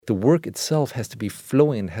the work itself has to be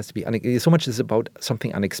flowing. It has to be so much is about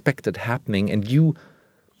something unexpected happening, and you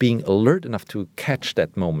being alert enough to catch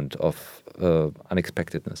that moment of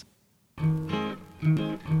unexpectedness.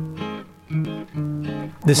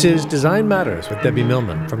 This is Design Matters with Debbie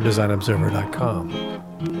Millman from DesignObserver.com.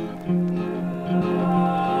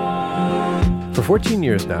 For 14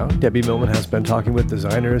 years now, Debbie Millman has been talking with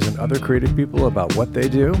designers and other creative people about what they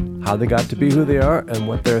do, how they got to be who they are, and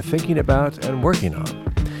what they're thinking about and working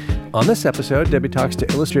on. On this episode, Debbie talks to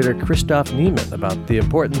illustrator Chrisoph Niemann about the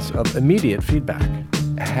importance of immediate feedback.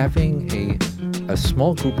 Having a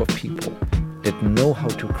small group of people that know how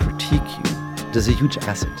to critique you is a huge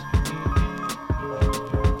asset.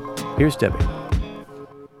 Here's Debbie.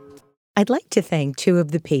 I'd like to thank two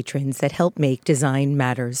of the patrons that help make Design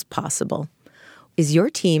Matters possible. Is your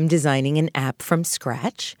team designing an app from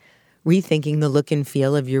scratch? Rethinking the look and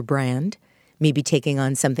feel of your brand? Maybe taking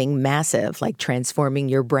on something massive like transforming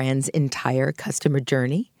your brand's entire customer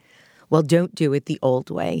journey? Well, don't do it the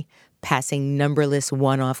old way, passing numberless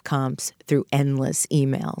one-off comps through endless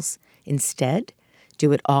emails. Instead,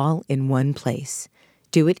 do it all in one place.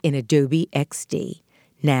 Do it in Adobe XD.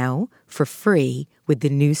 Now, for free with the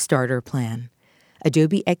new starter plan.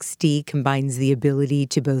 Adobe XD combines the ability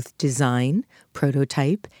to both design,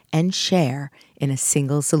 prototype, and share in a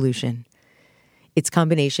single solution. Its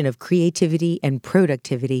combination of creativity and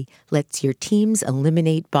productivity lets your teams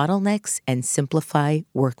eliminate bottlenecks and simplify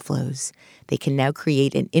workflows. They can now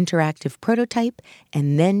create an interactive prototype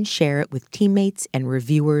and then share it with teammates and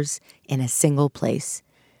reviewers in a single place.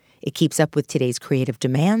 It keeps up with today's creative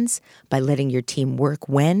demands by letting your team work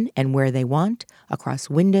when and where they want across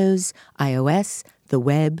Windows, iOS, the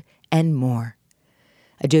web, and more.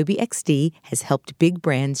 Adobe XD has helped big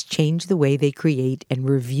brands change the way they create and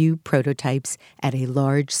review prototypes at a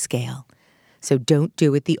large scale. So don't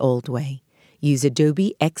do it the old way. Use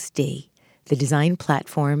Adobe XD, the design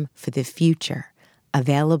platform for the future,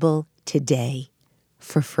 available today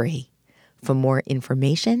for free. For more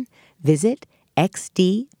information, visit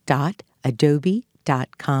xd.adobe.com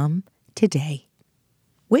today.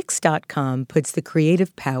 Wix.com puts the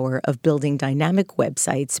creative power of building dynamic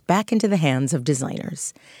websites back into the hands of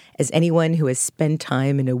designers. As anyone who has spent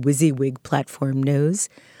time in a WYSIWYG platform knows,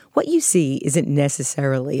 what you see isn't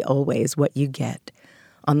necessarily always what you get.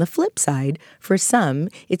 On the flip side, for some,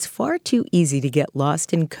 it's far too easy to get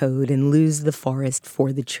lost in code and lose the forest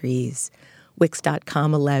for the trees.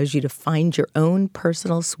 Wix.com allows you to find your own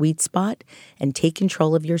personal sweet spot and take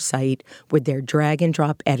control of your site with their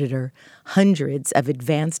drag-and-drop editor, hundreds of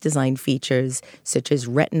advanced design features such as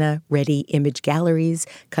Retina-ready image galleries,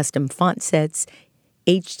 custom font sets,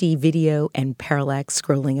 HD video and parallax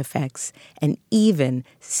scrolling effects, and even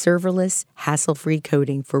serverless, hassle-free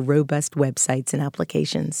coding for robust websites and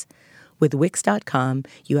applications. With Wix.com,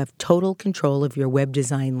 you have total control of your web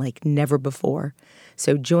design like never before.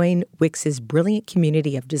 So join Wix's brilliant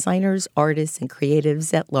community of designers, artists, and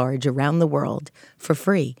creatives at large around the world for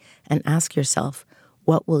free and ask yourself,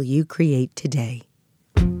 what will you create today?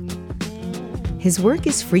 His work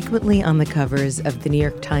is frequently on the covers of the New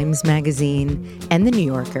York Times Magazine and the New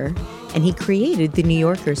Yorker, and he created the New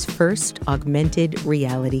Yorker's first augmented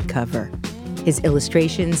reality cover. His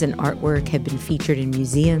illustrations and artwork have been featured in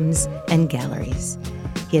museums and galleries.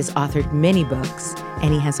 He has authored many books,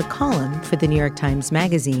 and he has a column for the New York Times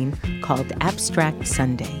Magazine called Abstract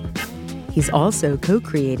Sunday. He's also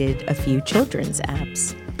co-created a few children's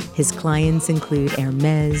apps. His clients include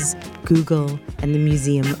Hermes, Google, and the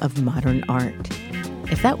Museum of Modern Art.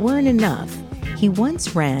 If that weren't enough, he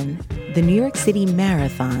once ran the New York City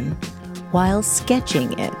Marathon while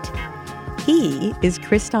sketching it. He is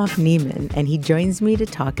Chrisoph Niemann, and he joins me to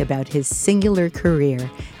talk about his singular career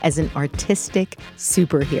as an artistic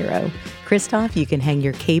superhero. Chrisoph, you can hang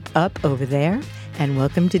your cape up over there, and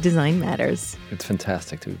welcome to Design Matters. It's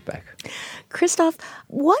fantastic to be back. Chrisoph,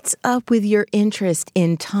 what's up with your interest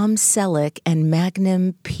in Tom Selleck and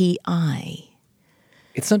Magnum P.I.?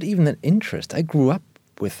 It's not even an interest. I grew up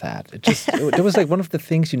with that. It was like one of the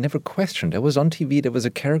things you never questioned. It was on TV. There was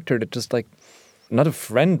a character that just like, not a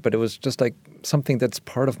friend, but it was just like something that's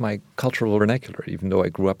part of my cultural vernacular, even though I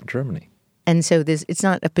grew up in Germany. And so it's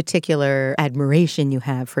not a particular admiration you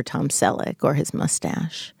have for Tom Selleck or his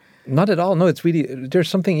mustache. Not at all. No, it's really, there's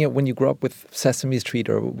something when you grow up with Sesame Street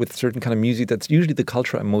or with certain kind of music, that's usually the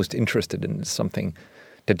culture I'm most interested in, is something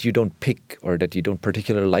that you don't pick or that you don't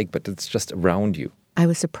particularly like, but it's just around you. I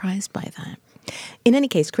was surprised by that. In any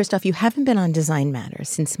case, Chrisoph, you haven't been on Design Matters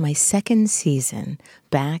since my second season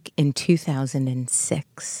back in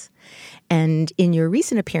 2006. And in your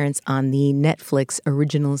recent appearance on the Netflix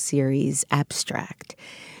original series Abstract,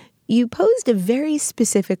 you posed a very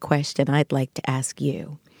specific question I'd like to ask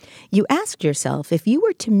you. You asked yourself, if you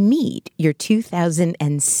were to meet your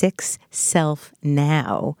 2006 self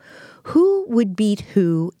now, who would beat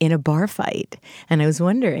who in a bar fight? And I was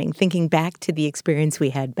wondering, thinking back to the experience we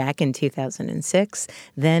had back in 2006,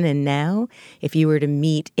 then and now, if you were to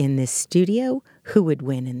meet in this studio, who would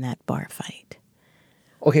win in that bar fight?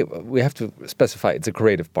 Okay, we have to specify it's a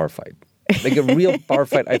creative bar fight. Like a real bar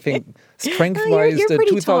fight, I think, strength-wise, you're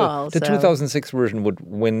the 2006 version would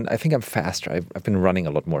win. I think I'm faster. I've been running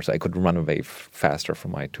a lot more, so I could run away faster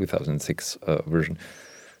from my 2006 version.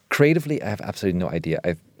 Creatively, I have absolutely no idea.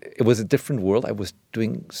 It was a different world. I was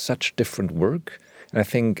doing such different work. And I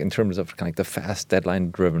think in terms of kind of the fast,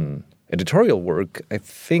 deadline-driven editorial work, I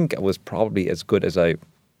think I was probably as good as I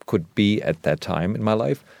could be at that time in my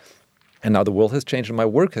life. And now the world has changed and my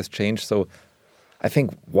work has changed, so I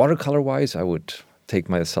think watercolor-wise, I would take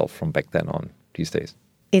myself from back then on these days.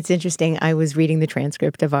 It's interesting. I was reading the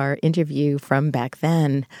transcript of our interview from back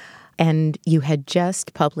then, and you had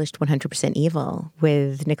just published 100% Evil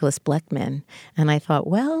with Nicholas Bleckman. And I thought,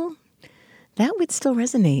 well, that would still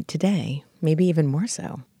resonate today, maybe even more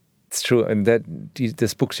so. It's true. And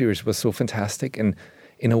this book series was so fantastic. And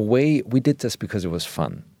in a way, we did this because it was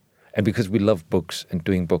fun and because we love books and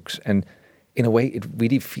doing books. And in a way, it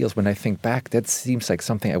really feels, when I think back, that seems like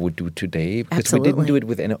something I would do today. Because Absolutely. we didn't do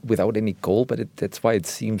it without any goal, but that's why it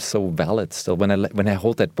seems so valid still. When I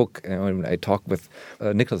hold that book, when I talk with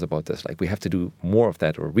Nicholas about this, like we have to do more of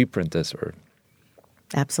that or reprint this or...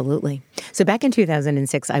 Absolutely. So back in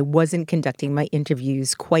 2006, I wasn't conducting my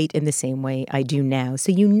interviews quite in the same way I do now.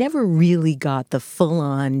 So you never really got the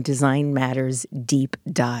full-on Design Matters deep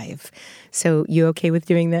dive. So you okay with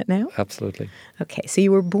doing that now? Absolutely. Okay. So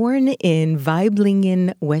you were born in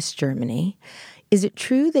Weiblingen, West Germany. Is it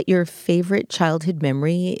true that your favorite childhood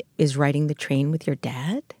memory is riding the train with your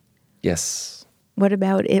dad? Yes. What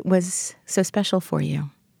about it was so special for you?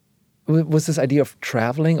 It was this idea of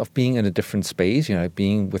traveling, of being in a different space, like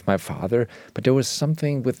being with my father. But there was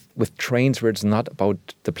something with trains where it's not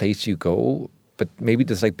about the place you go, but maybe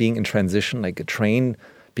just like being in transition, like a train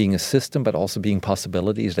being a system, but also being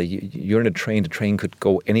possibilities. Like you're in a train, the train could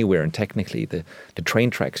go anywhere. And technically, the train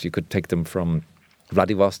tracks, you could take them from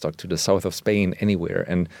Vladivostok to the south of Spain, anywhere.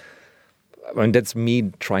 And that's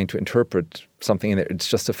me trying to interpret something in there. It's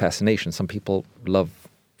just a fascination. Some people love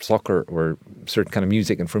soccer or certain kind of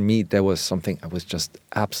music. And for me, there was something I was just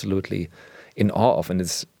absolutely in awe of. And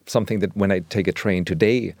it's something that when I take a train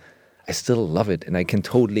today, I still love it. And I can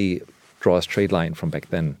totally draw a straight line from back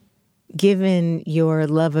then. Given your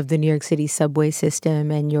love of the New York City subway system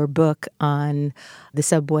and your book on the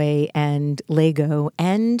subway and Lego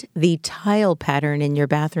and the tile pattern in your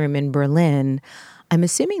bathroom in Berlin, I'm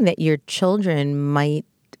assuming that your children might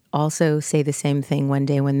also say the same thing one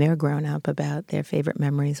day when they're grown up about their favorite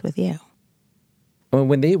memories with you.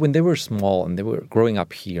 When they were small and they were growing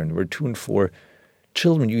up here and they were 2 and 4,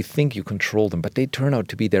 children, you think you control them, but they turn out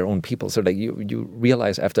to be their own people. So like you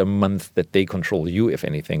realize after a month that they control you, if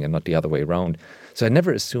anything, and not the other way around. So I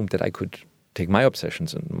never assumed that I could take my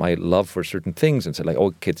obsessions and my love for certain things and say like,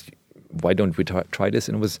 oh, kids, why don't we try this?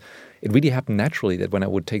 And it really happened naturally that when I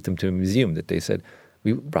would take them to a museum that they said,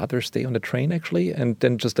 we'd rather stay on the train, actually, and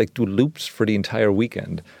then just like do loops for the entire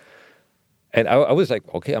weekend. And I was like,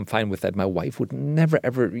 okay, I'm fine with that. My wife would never,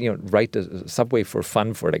 ever, ride the subway for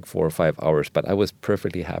fun for like 4 or 5 hours, but I was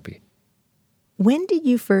perfectly happy. When did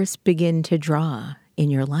you first begin to draw in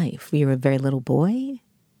your life? Were you a very little boy?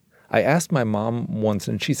 I asked my mom once,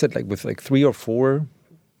 and she said like with like 3 or 4,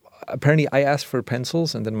 apparently I asked for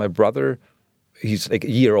pencils, and then my brother, he's like a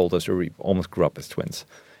year older, so we almost grew up as twins.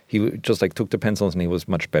 He just like took the pencils and he was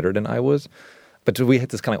much better than I was. But we had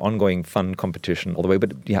this kind of ongoing fun competition all the way.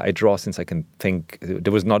 But yeah, I draw since I can think.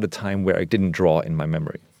 There was not a time where I didn't draw in my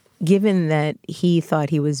memory. Given that he thought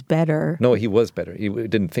he was better. No, he was better. He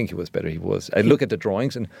didn't think he was better. He was. I look at the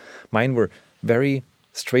drawings and mine were very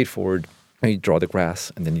straightforward. You draw the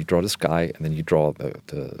grass and then you draw the sky and then you draw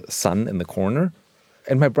the sun in the corner.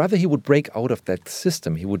 And my brother, he would break out of that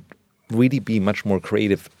system. He would really be much more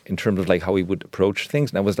creative in terms of like how he would approach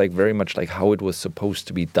things. And I was like very much like how it was supposed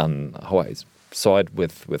to be done, how I saw it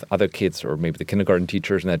with other kids or maybe the kindergarten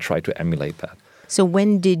teachers, and I tried to emulate that. So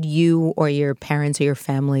when did you or your parents or your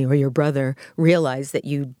family or your brother realize that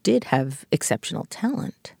you did have exceptional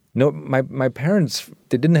talent? No, my parents,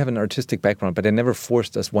 they didn't have an artistic background, but they never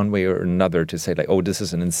forced us one way or another to say like, oh, this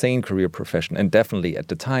is an insane career profession. And definitely at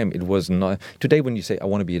the time, it was not. Today, when you say, I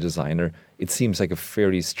want to be a designer, it seems like a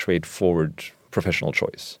fairly straightforward professional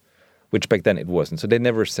choice, which back then it wasn't. So they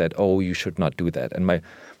never said, oh, you should not do that. And my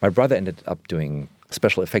brother ended up doing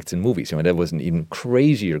special effects in movies. That was an even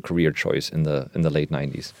crazier career choice in the late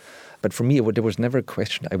 90s. But for me, there was never a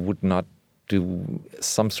question I would not do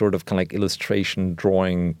some sort of kind of like illustration,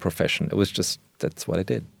 drawing profession. It was just, that's what I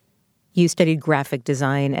did. You studied graphic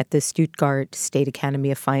design at the Stuttgart State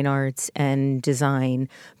Academy of Fine Arts and Design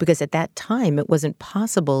because at that time it wasn't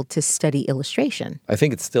possible to study illustration. I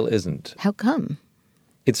think it still isn't. How come?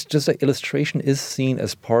 It's just that illustration is seen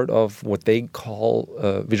as part of what they call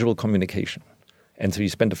visual communication. And so you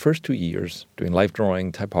spend the first 2 years doing life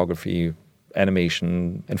drawing, typography,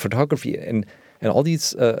 animation, and photography. And all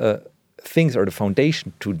these things are the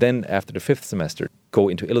foundation to then, after the 5th semester, go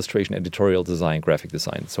into illustration, editorial design, graphic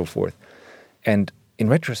design, and so forth. And in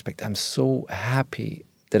retrospect, I'm so happy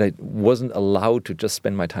that I wasn't allowed to just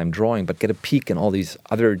spend my time drawing, but get a peek in all these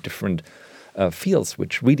other different fields,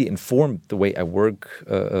 which really informed the way I work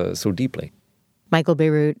so deeply. Michael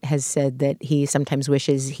Beirut has said that he sometimes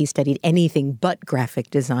wishes he studied anything but graphic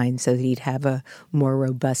design so that he'd have a more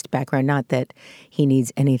robust background. Not that he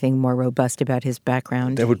needs anything more robust about his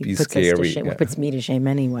background. That would be scary. It puts me to shame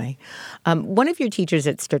anyway. One of your teachers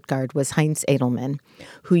at Stuttgart was Heinz Edelman,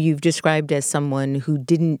 who you've described as someone who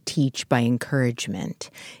didn't teach by encouragement.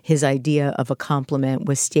 His idea of a compliment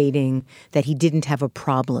was stating that he didn't have a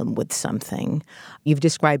problem with something. You've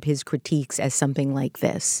described his critiques as something like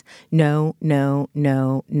this: no, no,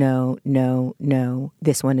 no, no, no, no.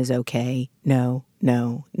 This one is okay. No,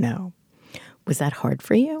 no, no. Was that hard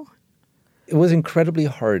for you? It was incredibly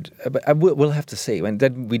hard. But I will have to say, and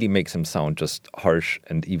that really makes him sound just harsh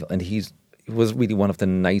and evil. And he was really one of the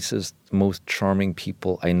nicest, most charming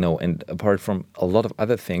people I know. And apart from a lot of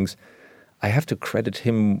other things, I have to credit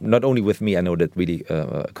him, not only with me, I know that really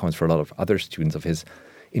comes for a lot of other students of his,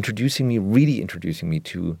 introducing me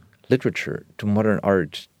to literature, to modern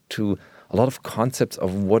art, to a lot of concepts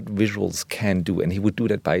of what visuals can do. And he would do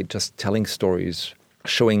that by just telling stories,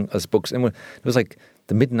 showing us books. And when it was like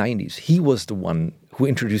the mid-90s, he was the one who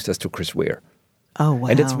introduced us to Chris Ware. Oh, wow.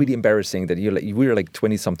 And it's really embarrassing that we were like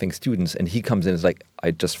 20-something students, and he comes in and is like,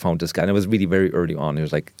 I just found this guy. And it was really very early on. He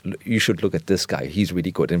was like, you should look at this guy. He's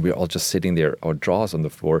really good. And we're all just sitting there, our jaws on the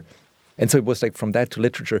floor. And so it was like from that to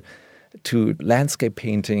literature, to landscape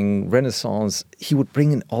painting, Renaissance. He would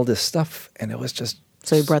bring in all this stuff, and it was just...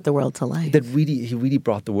 So he brought the world to life. He really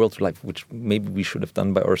brought the world to life, which maybe we should have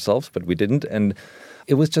done by ourselves, but we didn't. And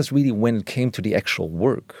it was just really when it came to the actual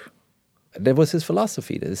work, that was his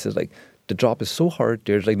philosophy. This is like, the job is so hard.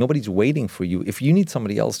 There's like, nobody's waiting for you. If you need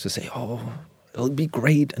somebody else to say, oh, it'll be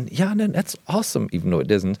great, and yeah, no, that's awesome, even though it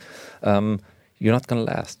isn't, you're not going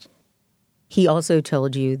to last. He also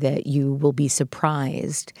told you that you will be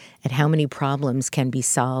surprised at how many problems can be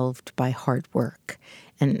solved by hard work.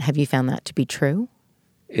 And have you found that to be true?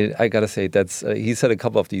 I got to say, that's he said a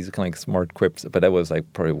couple of these kind of like smart quips, but that was like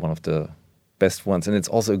probably one of the best ones. And it's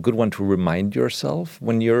also a good one to remind yourself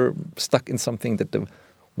when you're stuck in something, that the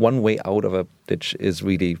one way out of a ditch is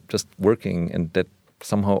really just working, and that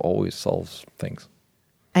somehow always solves things.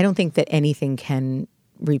 I don't think that anything can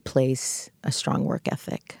replace a strong work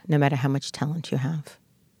ethic, no matter how much talent you have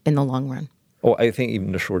in the long run. Oh, I think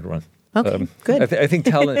even the short run. Okay, good. I think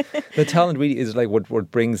talent, the talent really is like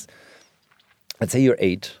what brings, let's say you're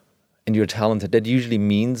 8 and you're talented. That usually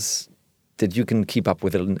means that you can keep up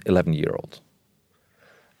with an 11-year-old.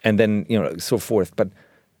 And then, so forth. But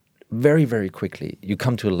very, very quickly, you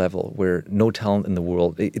come to a level where no talent in the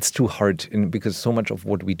world, it's too hard, because so much of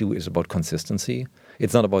what we do is about consistency.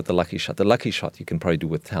 It's not about the lucky shot. The lucky shot you can probably do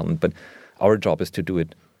with talent, but our job is to do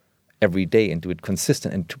it every day and do it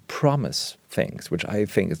consistent and to promise things, which I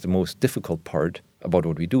think is the most difficult part about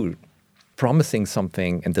what we do. Promising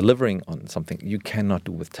something and delivering on something you cannot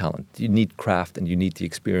do with talent. You need craft and you need the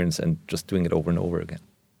experience and just doing it over and over again.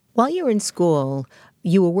 While you were in school,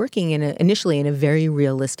 you were working initially in a very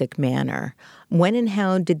realistic manner. When and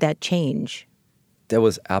how did that change? That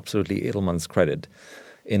was absolutely Edelman's credit.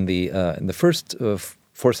 In the first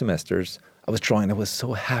 4 semesters, I was drawing. I was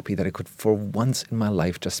so happy that I could, for once in my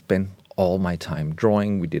life, just spend all my time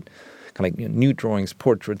drawing. We did kind of like new drawings,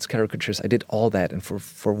 portraits, caricatures. I did all that, and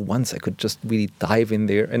for once, I could just really dive in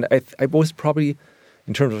there. And I was probably,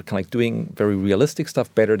 in terms of kind of like doing very realistic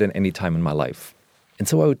stuff, better than any time in my life. And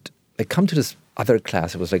so I would come to this other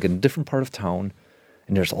class. It was like in a different part of town,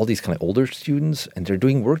 and there's all these kind of older students, and they're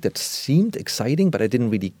doing work that seemed exciting, but I didn't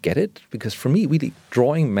really get it, because for me, really,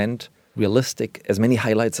 drawing meant realistic, as many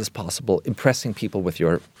highlights as possible, impressing people with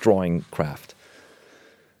your drawing craft.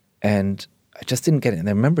 And I just didn't get it. And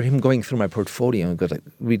I remember him going through my portfolio and got like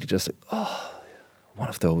really just like, oh, one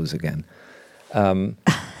of those again.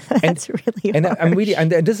 That's really and harsh. I'm really,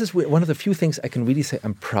 and this is one of the few things I can really say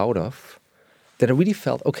I'm proud of, that I really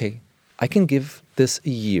felt, okay, I can give this a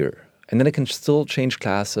year, and then I can still change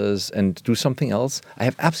classes and do something else. I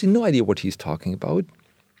have absolutely no idea what he's talking about.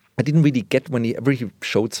 I didn't really get whenever he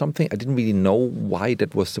showed something, I didn't really know why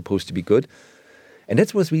that was supposed to be good. And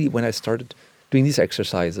that was really when I started doing these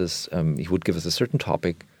exercises. He would give us a certain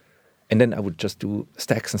topic, and then I would just do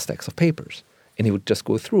stacks and stacks of papers. And he would just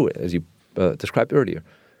go through it, as you described earlier.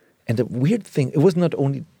 And the weird thing, it was not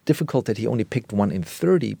only difficult that he only picked 1 in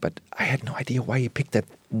 30, but I had no idea why he picked that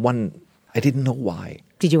one. I didn't know why.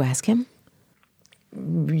 Did you ask him?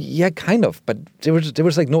 Yeah, kind of. But there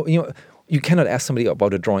was like no, you cannot ask somebody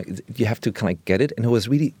about a drawing. You have to kind of get it. And it was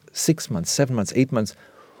really 6 months, 7 months, 8 months,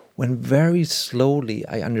 when very slowly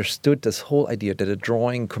I understood this whole idea that a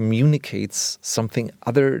drawing communicates something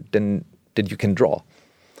other than that you can draw.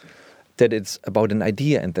 That it's about an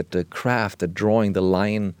idea, and that the craft, the drawing, the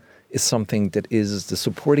line is something that is the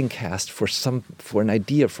supporting cast for an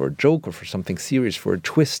idea, for a joke, or for something serious, for a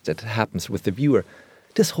twist that happens with the viewer.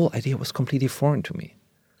 This whole idea was completely foreign to me.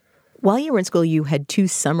 While you were in school, you had 2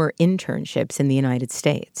 summer internships in the United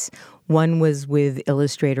States. One was with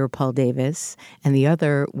illustrator Paul Davis, and the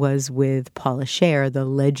other was with Paula Scher, the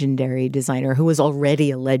legendary designer, who was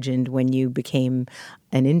already a legend when you became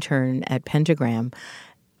an intern at Pentagram.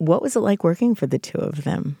 What was it like working for the 2 of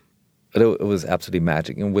them? It was absolutely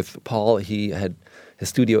magic. And with Paul, he had his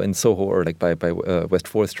studio in Soho, or like by West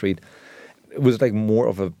 4th Street. It was like more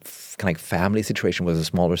of a kind of like family situation. It was a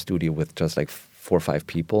smaller studio with just like 4 or 5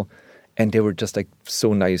 people. And they were just like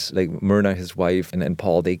so nice. Like Myrna, his wife, and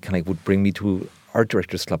Paul, they kind of would bring me to art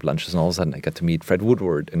directors club lunches, and all of a sudden I got to meet Fred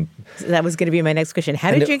Woodward. And so that was going to be my next question.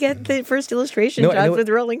 How did you get the first illustration jobs with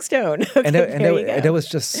Rolling Stone? Okay, and that was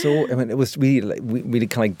just so. I mean, it was really, really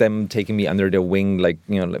kind of like them taking me under their wing, like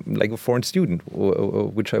like a foreign student,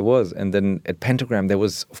 which I was. And then at Pentagram, there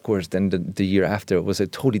was, of course, then the year after, it was a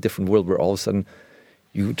totally different world where all of a sudden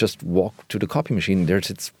you just walk to the copy machine. There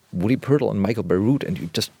sits Woody Pirtle and Michael Beirut, and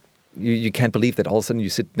you can't believe that all of a sudden you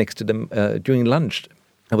sit next to them during lunch.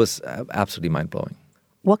 It was absolutely mind-blowing.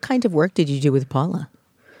 What kind of work did you do with Paula?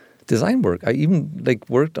 Design work. I even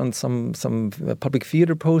worked on some public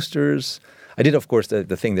theater posters. I did, of course,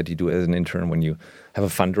 the thing that you do as an intern when you have a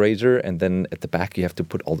fundraiser, and then at the back you have to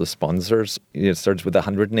put all the sponsors. It starts with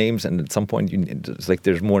 100 names, and at some point it's like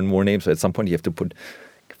there's more and more names. So at some point you have to put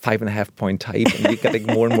 5.5-point type, and you got like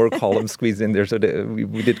more and more columns squeezed in there. So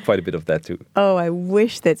we did quite a bit of that too. Oh, I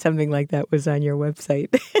wish that something like that was on your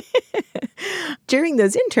website. During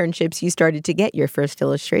those internships, you started to get your first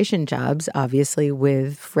illustration jobs, obviously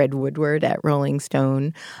with Fred Woodward at Rolling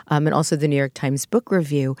Stone, and also the New York Times Book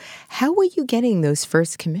Review. How were you getting those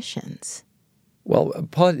first commissions? Well,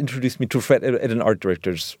 Paul introduced me to Fred at an art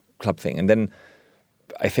directors club thing, and then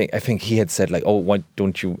I think he had said like, oh, why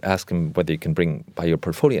don't you ask him whether you can bring by your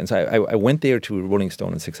portfolio? And so I went there to Rolling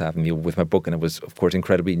Stone on 6th Avenue with my book, and I was, of course,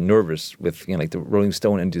 incredibly nervous with like the Rolling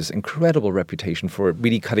Stone and this incredible reputation for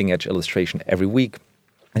really cutting edge illustration every week.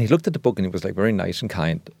 And he looked at the book and he was like very nice and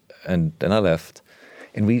kind. And then I left,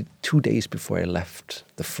 and really 2 days before I left,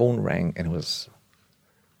 the phone rang, and it was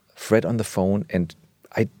Fred on the phone, and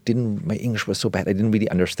my English was so bad, I didn't really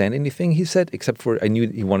understand anything he said, except for I knew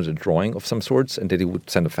he wanted a drawing of some sorts and that he would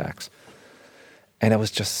send a fax. And I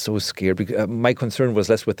was just so scared, because my concern was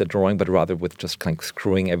less with the drawing, but rather with just kind of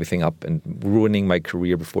screwing everything up and ruining my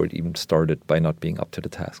career before it even started by not being up to the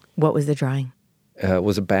task. What was the drawing? It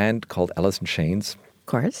was a band called Alice in Chains. Of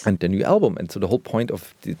course. And the new album. And so the whole point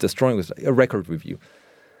of this drawing was a record review.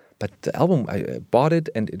 But the album, I bought it,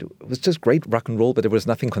 and it was just great rock and roll, but there was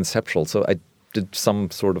nothing conceptual. So I did some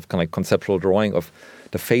sort of kind of conceptual drawing of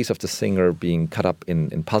the face of the singer being cut up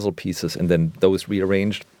in puzzle pieces and then those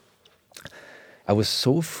rearranged. I was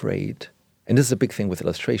so afraid, and this is a big thing with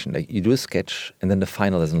illustration, like you do a sketch and then the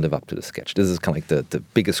final doesn't live up to the sketch. This is kind of like the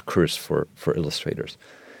biggest curse for illustrators.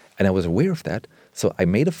 And I was aware of that, so I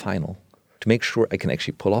made a final to make sure I can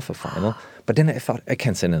actually pull off a final. But then I thought, I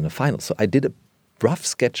can't send in a final. So I did a rough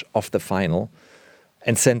sketch of the final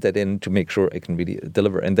and sent that in to make sure I can really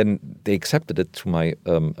deliver. And then they accepted it, to my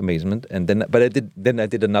amazement. And then, but I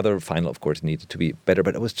did another final, of course, needed to be better.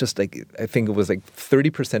 But it was just like, I think it was like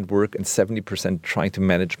 30% work and 70% trying to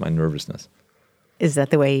manage my nervousness. Is that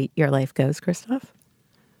the way your life goes, Christoph?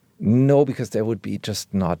 No, because that would be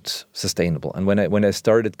just not sustainable. And when I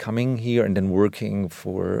started coming here and then working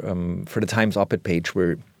for the Times op-ed page,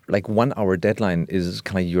 where like 1 hour deadline is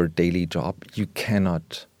kind of your daily job, you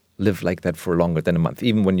cannot live like that for longer than a month,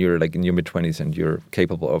 even when you're like in your mid-20s and you're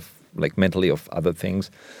capable of like mentally of other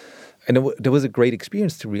things. And there was a great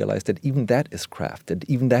experience to realize that even that is craft, that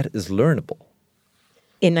even that is learnable.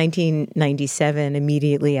 In 1997,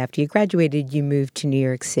 immediately after you graduated, you moved to New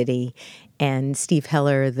York City, And Steve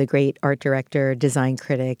Heller, the great art director, design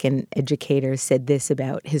critic, and educator, said this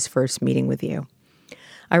about his first meeting with you.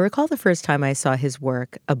 I recall the first time I saw his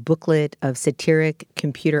work, a booklet of satiric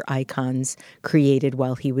computer icons created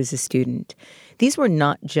while he was a student. These were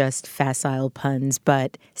not just facile puns,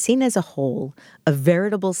 but, seen as a whole, a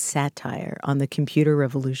veritable satire on the computer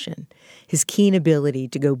revolution. His keen ability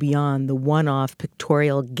to go beyond the one-off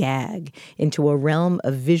pictorial gag into a realm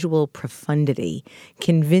of visual profundity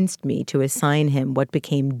convinced me to assign him what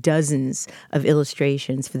became dozens of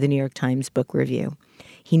illustrations for the New York Times Book Review.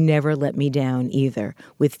 He never let me down either.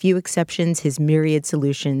 With few exceptions, his myriad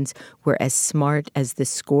solutions were as smart as the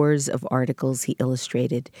scores of articles he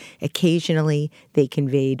illustrated. Occasionally, they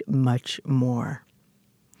conveyed much more.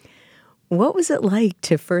 What was it like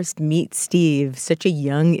to first meet Steve, such a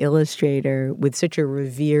young illustrator with such a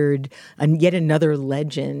revered, and yet another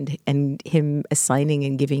legend, and him assigning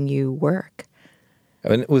and giving you work?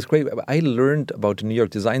 And it was great. I learned about the New York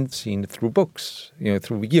design scene through books,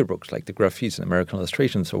 through yearbooks like the Graphies and American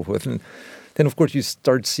Illustration and so forth. And then, of course, you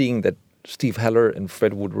start seeing that Steve Heller and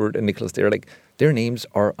Fred Woodward and Nicholas Thayer, their names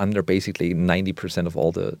are under basically 90% of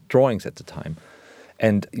all the drawings at the time.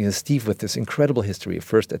 And Steve, with this incredible history,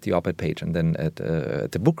 first at the op-ed page and then at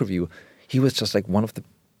the book review, he was just like one of the.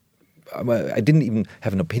 I didn't even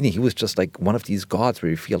have an opinion. He was just like one of these gods where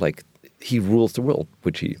you feel like he rules the world,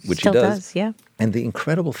 which he does. Yeah. And the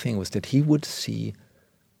incredible thing was that he would see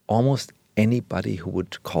almost anybody who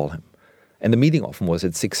would call him. And the meeting often was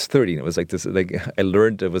at 6:30. And it was like this, I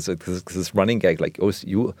learned there was this running gag,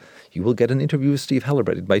 you will get an interview with Steve Heller,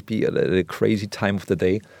 but it might be at a crazy time of the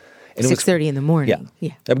day. 6:30 in the morning.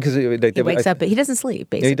 Yeah. Because he wakes up, but he doesn't sleep,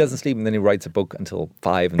 basically. He doesn't sleep, and then he writes a book until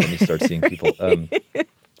 5, and then he starts seeing people.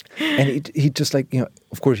 And he just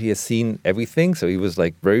of course, he has seen everything, so he was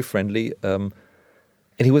very friendly.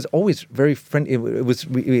 And he was always very friendly.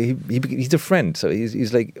 He's a friend, so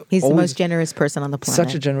he's the most generous person on the planet.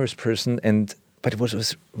 Such a generous person, but it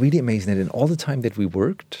was really amazing that in all the time that we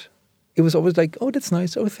worked, it was always oh, that's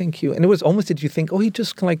nice, oh, thank you. And it was almost that you think, oh, he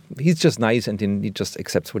just he's just nice, and then he just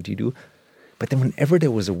accepts what you do. But then whenever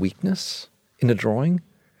there was a weakness in a drawing,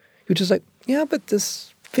 you're just yeah, but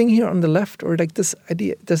this thing here on the left, or this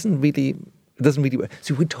idea doesn't really work.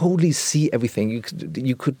 So you would totally see everything.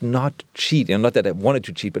 You could not cheat. Not that I wanted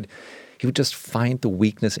to cheat, but he would just find the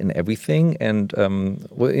weakness in everything. And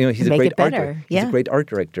he's a great He's a great art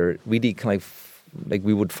director. Really,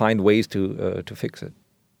 we would find ways to fix it.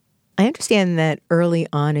 I understand that early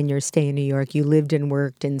on in your stay in New York, you lived and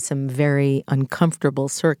worked in some very uncomfortable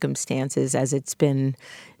circumstances, as it's been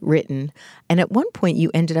written. And at one point, you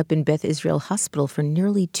ended up in Beth Israel Hospital for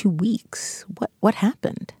nearly 2 weeks. What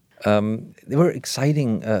happened? There were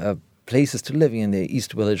exciting places to live in the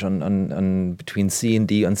East Village on between C and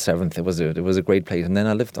D on 7th. It was a great place. And then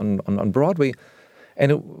I lived on Broadway,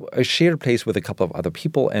 and I shared a place with a couple of other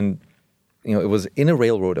people, and it was in a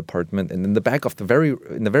railroad apartment, and in the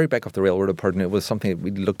very back of the railroad apartment, it was something that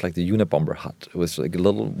really looked like the Unabomber hut. It was like a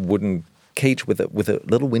little wooden cage with a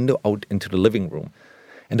little window out into the living room,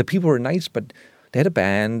 and the people were nice, but they had a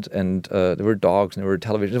band, and there were dogs, and there were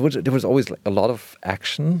television. There was always a lot of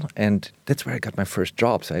action, and that's where I got my first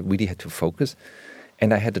job. So I really had to focus.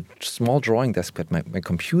 And I had a small drawing desk at my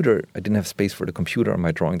computer. I didn't have space for the computer on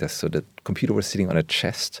my drawing desk, so the computer was sitting on a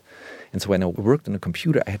chest. And so when I worked on the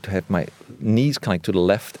computer, I had to have my knees to the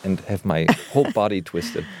left and have my whole body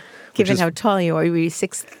twisted. Given how tall you are, were you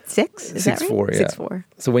 6'6"? Is that right? 6'4", yeah. 6'4".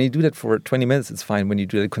 So when you do that for 20 minutes, it's fine. When you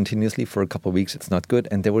do that continuously for a couple of weeks, it's not good.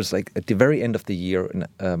 And there was at the very end of the year, and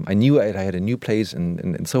I knew I had a new place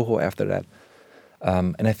in Soho after that.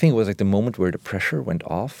 And I think it was the moment where the pressure went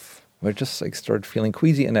off, where I just started feeling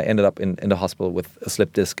queasy, and I ended up in the hospital with a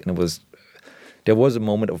slip disc, and there was a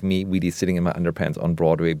moment of me really sitting in my underpants on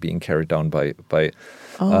Broadway, being carried down by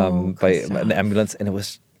an ambulance, and it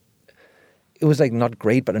was not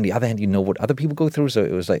great. But on the other hand, what other people go through. So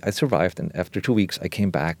it was I survived, and after 2 weeks, I came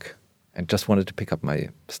back and just wanted to pick up my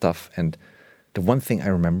stuff. And the one thing I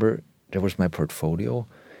remember, there was my portfolio,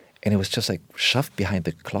 and it was just shoved behind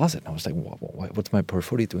the closet. And I was what's my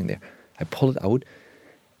portfolio doing there? I pulled it out.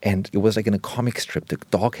 And it was in a comic strip. The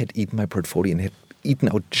dog had eaten my portfolio and had eaten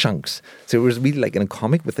out chunks. So it was really in a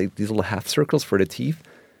comic with these little half circles for the teeth,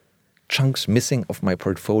 chunks missing of my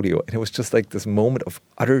portfolio. And it was just this moment of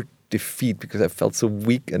utter defeat because I felt so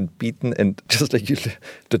weak and beaten, and just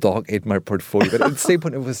the dog ate my portfolio. But at the same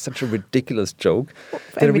point, it was such a ridiculous joke.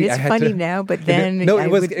 It's funny now, but then... No, it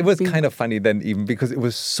was kind of funny then even because it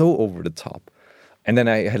was so over the top. And then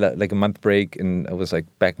I had a month break, and I was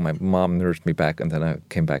back. My mom nursed me back, and then I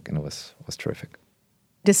came back, and it was terrific.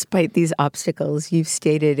 Despite these obstacles, you've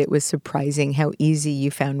stated it was surprising how easy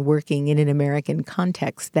you found working in an American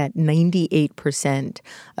context, that 98%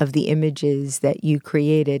 of the images that you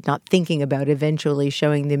created, not thinking about eventually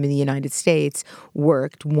showing them in the United States,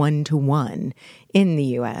 worked one-to-one in the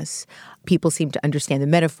U.S. People seem to understand the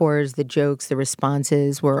metaphors, the jokes, the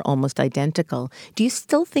responses were almost identical. Do you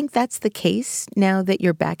still think that's the case now that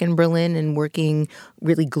you're back in Berlin and working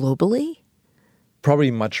really globally?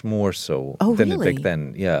 Probably much more so than really? back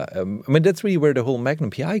then. Yeah, I mean that's really where the whole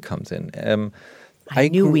Magnum PI comes in. I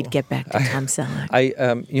knew we'd get back to Tom Selleck.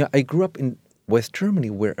 I grew up in West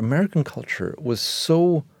Germany, where American culture was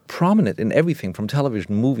so prominent in everything from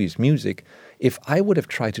television, movies, music. If I would have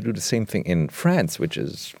tried to do the same thing in France, which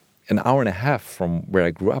is an hour and a half from where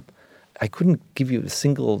I grew up, I couldn't give you a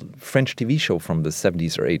single French TV show from the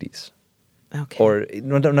 70s or 80s. Okay. Or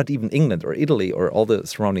not even England or Italy or all the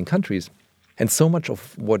surrounding countries. And so much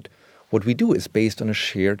of what we do is based on a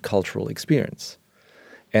shared cultural experience.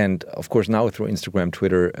 And of course, now through Instagram,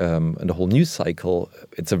 Twitter, and the whole news cycle,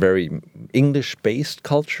 it's a very English-based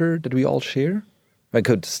culture that we all share. I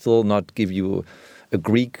could still not give you a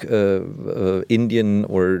Greek, Indian,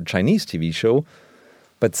 or Chinese TV show.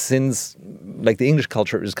 But since like the English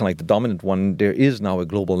culture is kind of like the dominant one, there is now a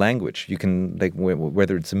global language. You can, like,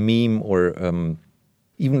 whether it's a meme or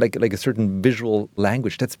even like a certain visual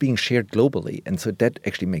language that's being shared globally. And so that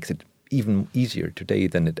actually makes it even easier today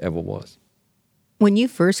than it ever was. When you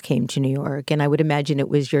first came to New York, and I would imagine it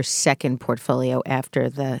was your second portfolio after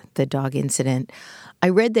the dog incident, I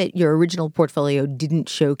read that your original portfolio didn't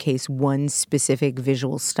showcase one specific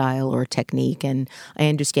visual style or technique, and I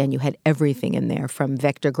understand you had everything in there, from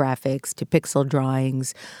vector graphics to pixel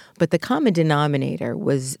drawings. But the common denominator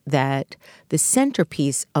was that the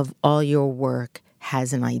centerpiece of all your work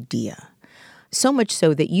has an idea. So much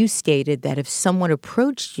so that you stated that if someone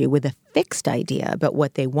approached you with a fixed idea about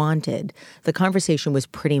what they wanted, the conversation was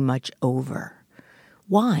pretty much over.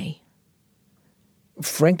 Why?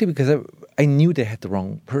 Frankly, because I knew they had the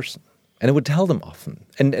wrong person. And I would tell them often.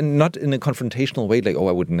 And not in a confrontational way, like, oh,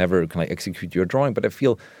 I would never kind of execute your drawing. But I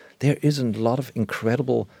feel there is a lot of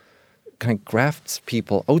incredible kind of crafts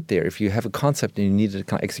people out there. If you have a concept and you need to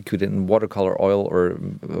kind of execute it in watercolor, oil, or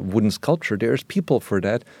wooden sculpture, there's people for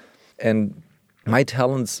that. And my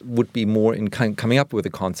talents would be more in kind of coming up with a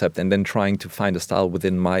concept and then trying to find a style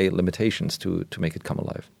within my limitations to make it come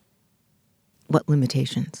alive. What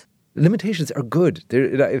limitations? Limitations are good.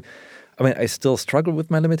 I mean, I still struggle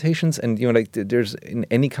with my limitations, and like there's in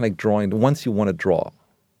any kind of drawing, once you want to draw,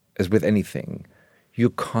 as with anything,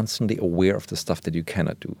 you're constantly aware of the stuff that you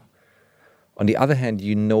cannot do. On the other hand,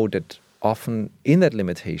 you know that often in that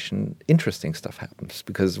limitation, interesting stuff happens,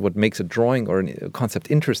 because what makes a drawing or a concept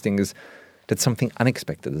interesting is that something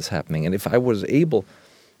unexpected is happening. And if I was able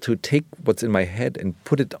to take what's in my head and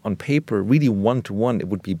put it on paper really one-to-one, it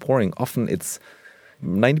would be boring. Often it's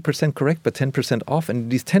 90% correct, but 10% off.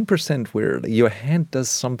 And these 10% where your hand does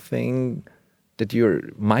something that your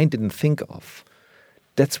mind didn't think of,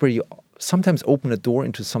 that's where you sometimes open a door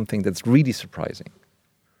into something that's really surprising.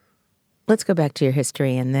 Let's go back to your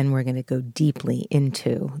history, and then we're going to go deeply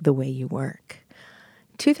into the way you work.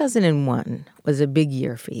 2001 was a big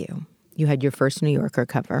year for you. You had your first New Yorker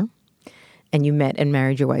cover, and you met and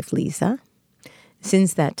married your wife, Lisa.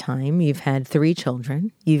 Since that time, you've had 3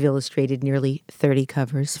 children. You've illustrated nearly 30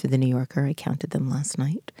 covers for The New Yorker. I counted them last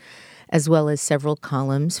night, as well as several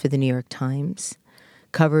columns for The New York Times,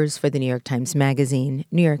 covers for The New York Times Magazine,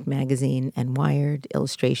 New York Magazine, and Wired,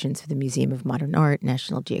 illustrations for the Museum of Modern Art,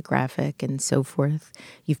 National Geographic, and so forth.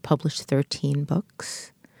 You've published 13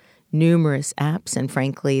 books, numerous apps, and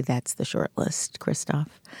frankly, that's the short list,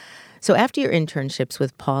 Christoph. So after your internships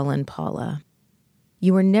with Paul and Paula,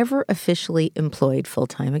 you were never officially employed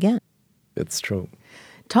full-time again. It's true.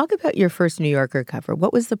 Talk about your first New Yorker cover.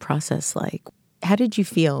 What was the process like? How did you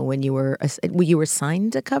feel when you were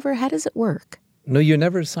assigned a cover? How does it work? No, you're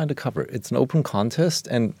never assigned a cover. It's an open contest,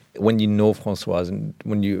 and when you know Françoise, and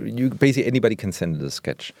when you basically anybody can send it a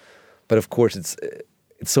sketch. But of course, it's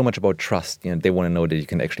so much about trust. They want to know that you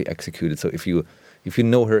can actually execute it. So if you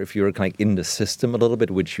know her, if you're kind of in the system a little bit,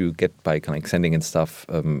 which you get by kind of sending in stuff,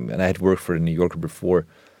 and I had worked for the New Yorker before,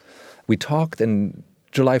 we talked, and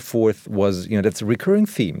July 4th was, that's a recurring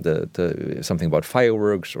theme, the something about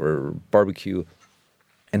fireworks or barbecue.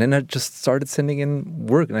 And then I just started sending in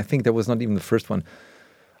work, and I think that was not even the first one.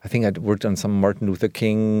 I think I'd worked on some Martin Luther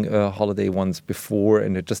King holiday ones before,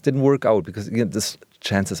 and it just didn't work out because the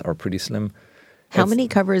chances are pretty slim. How many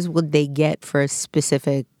covers would they get for a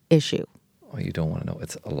specific issue? Oh, you don't want to know.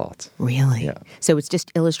 It's a lot. Really? Yeah. So it's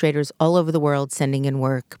just illustrators all over the world sending in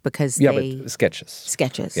work because but sketches.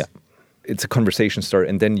 Sketches. Yeah. it's a conversation starter,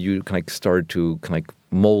 and then you kind of start to kind of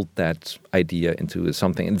mold that idea into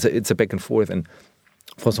something. And it's a back and forth. And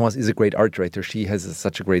Françoise is a great art director. She has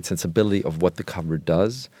such a great sensibility of what the cover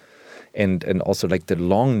does, and also like the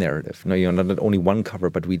long narrative. Not only one cover,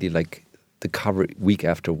 but really like the cover week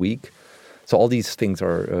after week. So all these things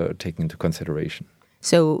are taken into consideration.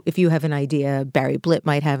 So if you have an idea, Barry Blitt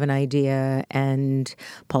might have an idea, and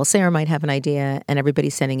Paul Sayre might have an idea, and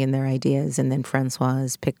everybody's sending in their ideas, and then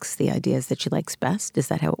Françoise picks the ideas that she likes best. Is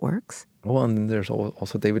that how it works? Well, and then there's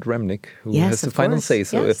also David Remnick, who has the final say.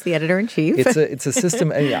 So yes, the editor-in-chief. It's a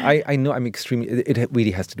system. I know I'm extremely. It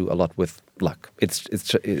really has to do a lot with luck. It's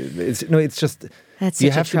just. That's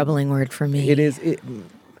such a troubling word for me. It is.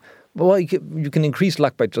 Well, you can increase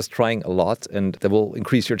luck by just trying a lot, and that will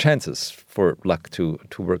increase your chances for luck to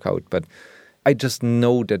work out. But I just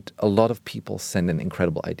know that a lot of people send in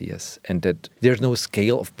incredible ideas, and that there's no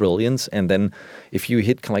scale of brilliance. And then if you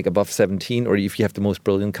hit kind of like above 17, or if you have the most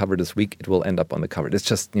brilliant cover this week, it will end up on the cover. It's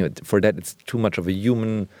just, for that, it's too much of a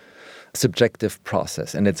human, subjective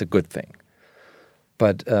process, and it's a good thing.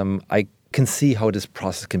 But I can see how this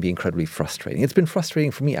process can be incredibly frustrating. It's been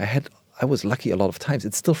frustrating for me. I was lucky a lot of times.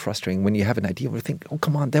 It's still frustrating when you have an idea where you think, oh,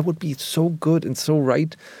 come on, that would be so good and so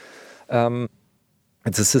right.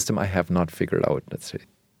 It's a system I have not figured out, let's say.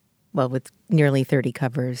 Well, with nearly 30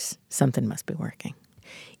 covers, something must be working.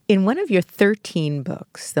 In one of your 13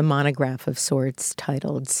 books, the monograph of sorts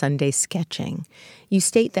titled Sunday Sketching, you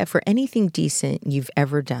state that for anything decent you've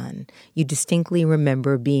ever done, you distinctly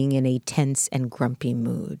remember being in a tense and grumpy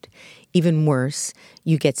mood. Even worse,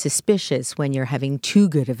 you get suspicious when you're having too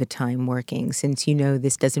good of a time working, since you know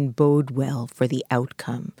this doesn't bode well for the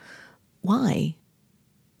outcome. Why?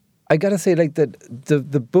 I gotta say, like, that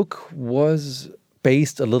the book was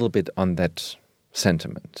based a little bit on that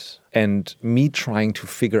sentiment, and me trying to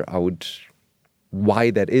figure out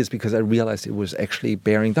why that is, because I realized it was actually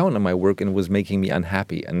bearing down on my work and it was making me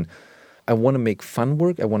unhappy. And I want to make fun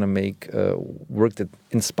work. I want to make work that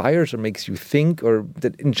inspires or makes you think, or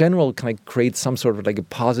that in general kind of creates some sort of like a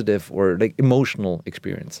positive or like emotional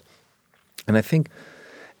experience. And I think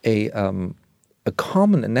a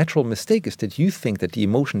common and natural mistake is that you think that the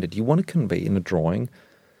emotion that you want to convey in a drawing,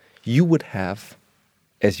 you would have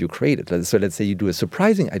as you create it. So let's say you do a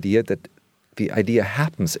surprising idea, that the idea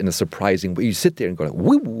happens in a surprising way. You sit there and go like,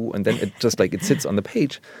 woo, and then it just like it sits on the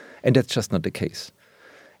page, and that's just not the case.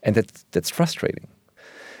 And that's frustrating.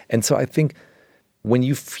 And so I think when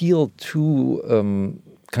you feel too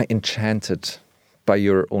kind of enchanted by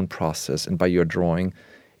your own process and by your drawing,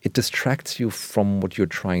 it distracts you from what you're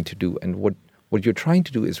trying to do. And what you're trying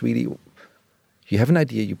to do is really, you have an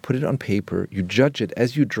idea, you put it on paper, you judge it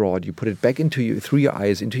as you draw it, you put it back through your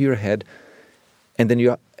eyes, into your head, and then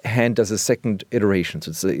your hand does a second iteration.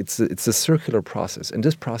 So it's a circular process. And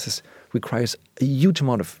this process requires a huge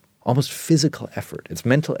amount of almost physical effort. It's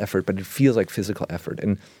mental effort, but it feels like physical effort.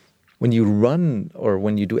 And when you run or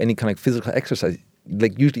when you do any kind of physical exercise,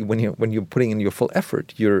 like usually when you're putting in your full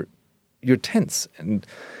effort, you're tense. And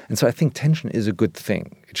so I think tension is a good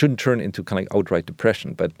thing. It shouldn't turn into kind of like outright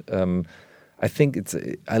depression. But I think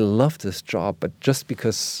I love this job, but just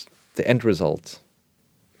because the end result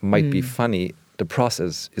might be funny, the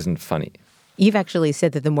process isn't funny. You've actually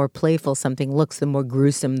said that the more playful something looks, the more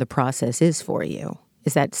gruesome the process is for you.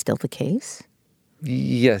 Is that still the case?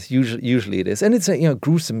 Yes, usually it is. And it's,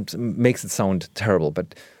 gruesome makes it sound terrible,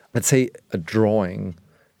 but let's say a drawing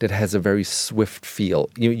that has a very swift feel.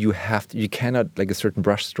 You cannot, like a certain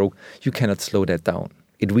brush stroke, you cannot slow that down.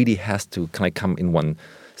 It really has to kind of come in one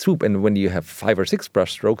swoop. And when you have 5 or 6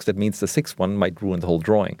 brush strokes, that means the 6th one might ruin the whole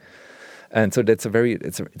drawing. And so that's a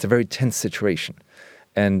very tense situation.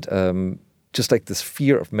 And just like this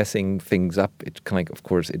fear of messing things up, it kind of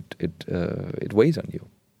course, it weighs on you.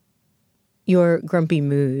 Your grumpy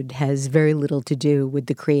mood has very little to do with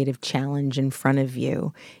the creative challenge in front of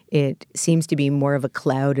you. It seems to be more of a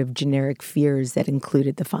cloud of generic fears that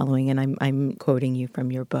included the following, and I'm quoting you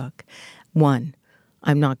from your book. 1,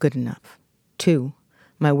 I'm not good enough. 2,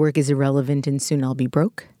 my work is irrelevant and soon I'll be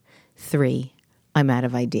broke. 3, I'm out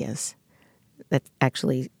of ideas. That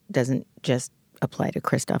actually doesn't just apply to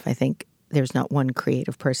Christoph. I think there's not one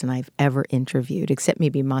creative person I've ever interviewed, except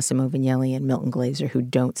maybe Massimo Vignelli and Milton Glaser, who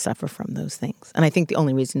don't suffer from those things. And I think the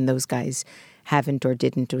only reason those guys haven't or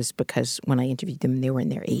didn't was because when I interviewed them, they were in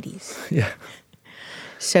their 80s. Yeah.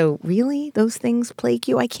 So really, those things plague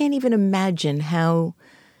you? I can't even imagine how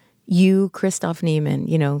you, Christoph Niemann,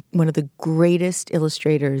 one of the greatest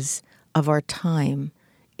illustrators of our time,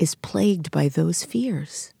 is plagued by those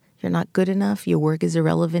fears. You're not good enough, your work is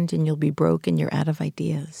irrelevant, and you'll be broke, and you're out of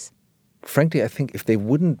ideas. Frankly, I think if they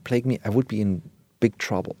wouldn't plague me, I would be in big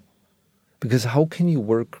trouble. Because how can you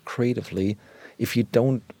work creatively if you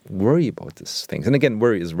don't worry about these things? And again,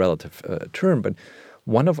 worry is a relative term, but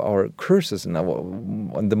one of our curses and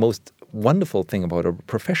the most wonderful thing about our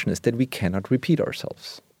profession is that we cannot repeat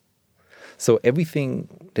ourselves. So everything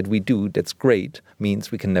that we do that's great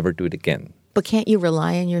means we can never do it again. But can't you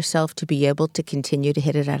rely on yourself to be able to continue to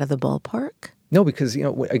hit it out of the ballpark? No, because,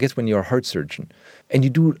 I guess when you're a heart surgeon and you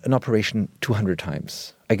do an operation 200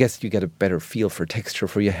 times, I guess you get a better feel for texture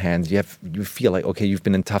for your hands. You feel like, okay, you've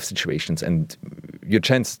been in tough situations and your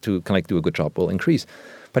chance to kind of do a good job will increase.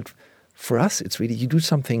 But for us, it's really, you do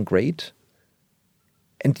something great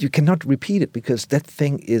and you cannot repeat it because that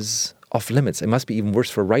thing is off limits. It must be even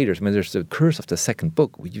worse for writers. I mean, there's the curse of the second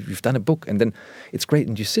book. You've done a book and then it's great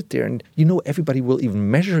and you sit there and everybody will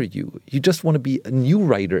even measure you. You just want to be a new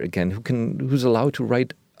writer again who's allowed to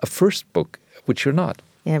write a first book, which you're not.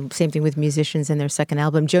 Yeah, same thing with musicians and their second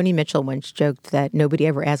album. Joni Mitchell once joked that nobody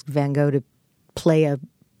ever asked Van Gogh to play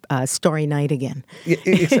a Starry Night again. Yeah,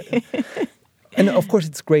 exactly. And of course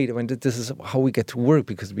it's great. I mean, this is how we get to work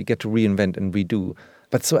because we get to reinvent and redo.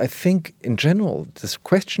 But so I think in general, this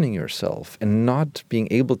questioning yourself and not being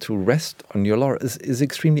able to rest on your laurels is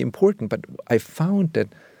extremely important. But I found that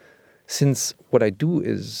since what I do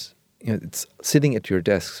is, it's sitting at your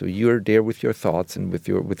desk, so you're there with your thoughts and with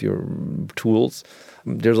your tools.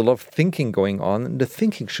 There's a lot of thinking going on, and the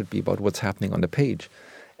thinking should be about what's happening on the page.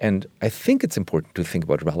 And I think it's important to think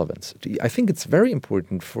about relevance. I think it's very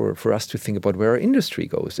important for us to think about where our industry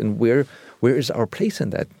goes and where is our place in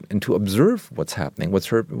that, and to observe what's happening, what's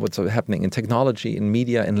happening in technology, in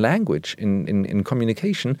media, in language, in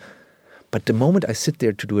communication. But the moment I sit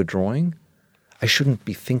there to do a drawing, I shouldn't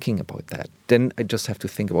be thinking about that. Then I just have to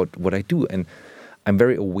think about what I do. And I'm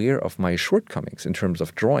very aware of my shortcomings in terms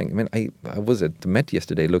of drawing. I mean, I was at the Met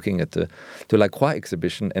yesterday looking at the Lacroix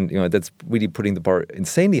exhibition, and that's really putting the bar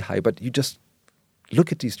insanely high. But you just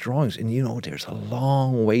look at these drawings, and there's a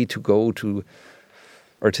long way to go to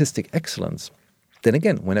artistic excellence. Then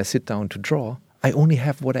again, when I sit down to draw, I only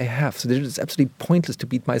have what I have. So it's absolutely pointless to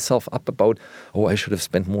beat myself up about, I should have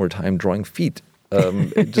spent more time drawing feet. I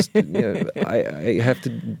have to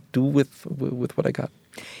do with what I got.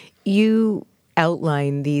 You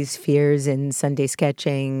outline these fears in Sunday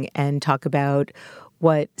Sketching and talk about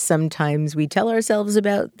what sometimes we tell ourselves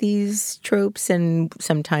about these tropes and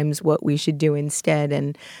sometimes what we should do instead.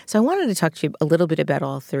 And so I wanted to talk to you a little bit about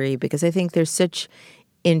all three because I think there's such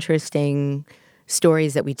interesting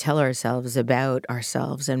stories that we tell ourselves about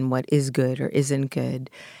ourselves and what is good or isn't good.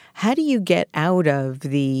 How do you get out of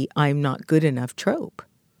the I'm not good enough trope?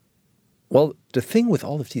 Well, the thing with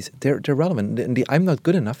all of these, they're relevant. And the I'm not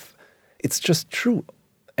good enough, it's just true.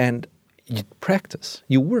 And you practice,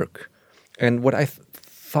 you work. And what I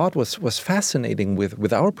thought was fascinating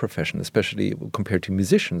with our profession, especially compared to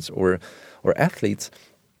musicians or athletes,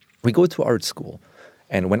 we go to art school.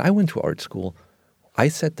 And when I went to art school, I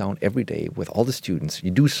sat down every day with all the students.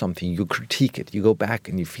 You do something, you critique it, you go back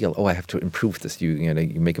and you feel, I have to improve this. You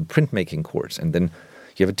make a printmaking course, and then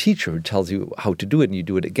you have a teacher who tells you how to do it, and you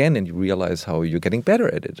do it again, and you realize how you're getting better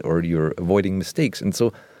at it, or you're avoiding mistakes. And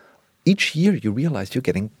so each year you realize you're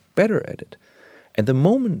getting better at it. And the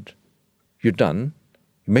moment you're done,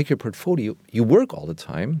 you make your portfolio, you work all the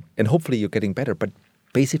time, and hopefully you're getting better, but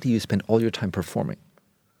basically you spend all your time performing.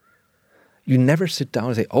 You never sit down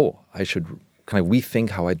and say, I should kind of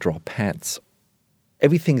rethink how I draw pants.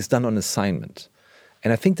 Everything is done on assignment.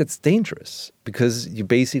 And I think that's dangerous because you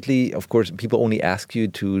basically, of course, people only ask you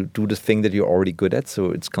to do the thing that you're already good at.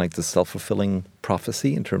 So it's kind of like the self-fulfilling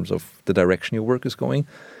prophecy in terms of the direction your work is going.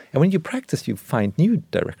 And when you practice, you find new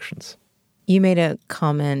directions. You made a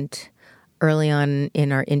comment early on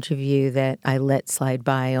in our interview that I let slide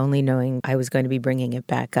by, only knowing I was going to be bringing it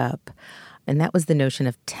back up. And that was the notion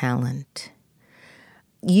of talent.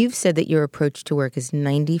 You've said that your approach to work is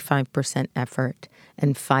 95% effort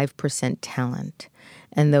and 5% talent.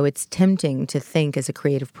 And though it's tempting to think as a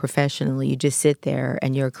creative professional, you just sit there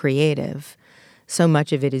and you're creative, so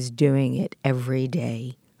much of it is doing it every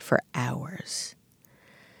day for hours.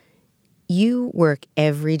 You work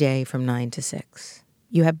every day from 9 to 6.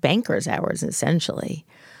 You have banker's hours, essentially.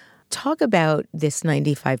 Talk about this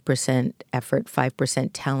 95% effort, 5%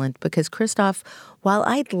 talent, because Christoph, while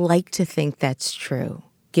I'd like to think that's true,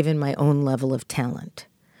 given my own level of talent,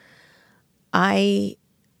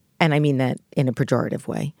 and I mean that in a pejorative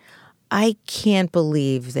way, I can't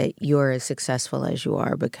believe that you're as successful as you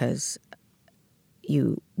are because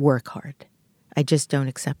you work hard. I just don't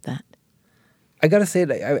accept that. I got to say,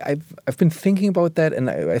 I've been thinking about that, and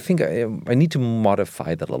I think I need to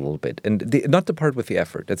modify that a little bit. And not the part with the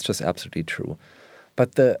effort, that's just absolutely true.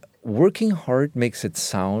 But the working hard makes it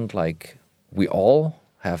sound like we all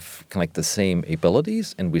have kind of like the same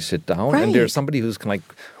abilities, and we sit down, and there's somebody who's kind of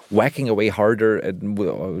like whacking away harder and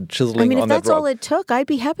chiseling on that if that's rock. all it took, I'd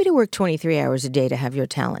be happy to work 23 hours a day to have your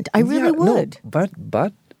talent. I really would. No,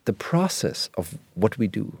 but the process of what we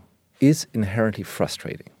do is inherently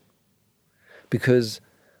frustrating. Because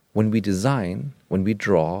when we design, when we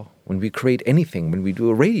draw, when we create anything, when we do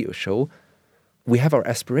a radio show, we have our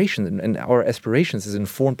aspirations, and our aspirations is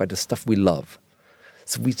informed by the stuff we love.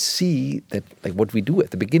 So we see that like what we do at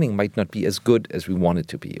the beginning might not be as good as we want it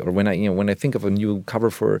to be. Or when I think of a new cover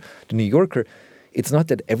for the New Yorker, it's not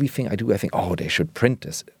that everything I do I think, oh, they should print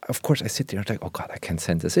this. Of course, I sit there and like, oh God, I can't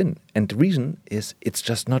send this in. And the reason is it's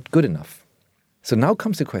just not good enough. So now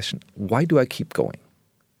comes the question, why do I keep going?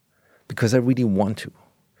 Because I really want to.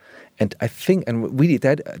 And I think, and really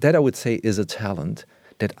that I would say is a talent,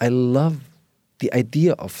 that I love the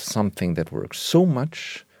idea of something that works so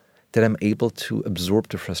much that I'm able to absorb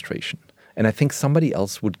the frustration. And I think somebody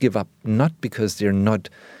else would give up, not because they're not,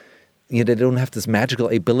 they don't have this magical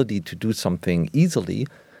ability to do something easily,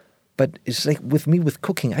 but it's like with me with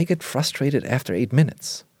cooking, I get frustrated after 8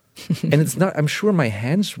 minutes. And it's not, I'm sure my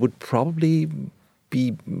hands would probably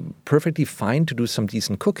be perfectly fine to do some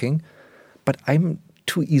decent cooking, but I'm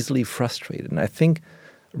too easily frustrated. And I think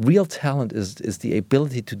real talent is the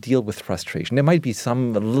ability to deal with frustration. There might be a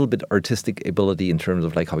little bit artistic ability in terms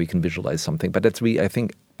of like how you can visualize something, but that's really, I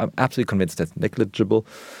think, I'm absolutely convinced that's negligible.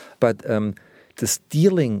 But this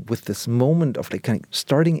dealing with this moment of like kind of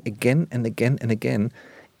starting again and again and again,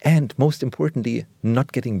 and most importantly,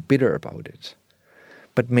 not getting bitter about it,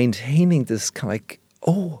 but maintaining this kind of like,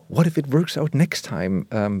 oh, what if it works out next time?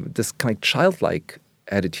 This kind of childlike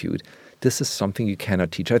attitude. This is something you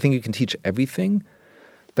cannot teach. I think you can teach everything,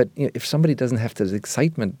 but if somebody doesn't have this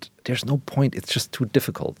excitement, there's no point. It's just too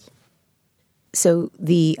difficult. So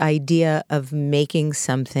the idea of making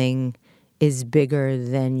something is bigger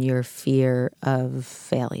than your fear of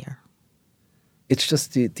failure. It's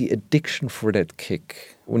just the addiction for that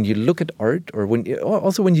kick. When you look at art, or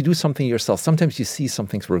also when you do something yourself, sometimes you see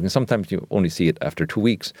something's working. Sometimes you only see it after 2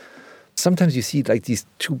 weeks. Sometimes you see like these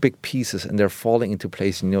two big pieces and they're falling into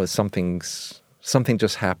place. And, something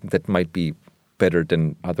just happened that might be better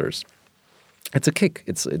than others. It's a kick.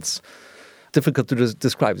 It's difficult to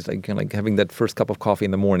describe. It's like having that first cup of coffee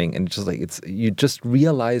in the morning, and just like you just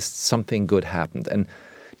realized something good happened, and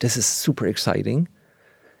this is super exciting.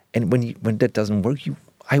 And when that doesn't work,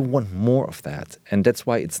 I want more of that, and that's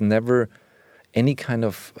why it's never any kind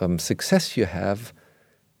of success you have.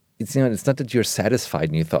 It's not that you're satisfied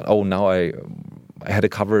and you thought, oh, now I had a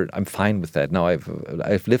cover, I'm fine with that. Now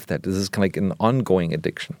I've lived that. This is kind of like an ongoing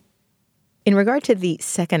addiction. In regard to the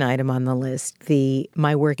second item on the list, the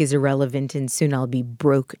my work is irrelevant and soon I'll be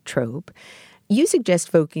broke trope, you suggest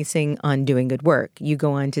focusing on doing good work. You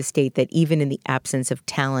go on to state that even in the absence of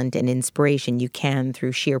talent and inspiration, you can,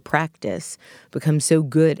 through sheer practice, become so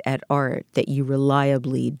good at art that you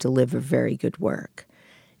reliably deliver very good work.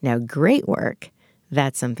 Now, great work,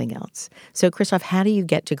 that's something else. So, Chrisoph, how do you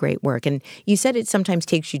get to great work? And you said it sometimes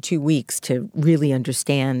takes you 2 weeks to really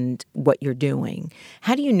understand what you're doing.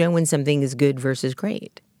 How do you know when something is good versus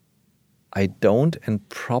great? I don't, and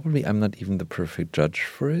probably I'm not even the perfect judge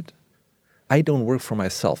for it. I don't work for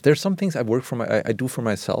myself. There's some things I do for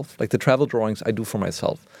myself, like the travel drawings I do for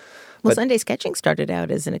myself. Well, Sunday sketching started out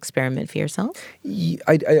as an experiment for yourself.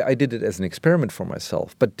 I did it as an experiment for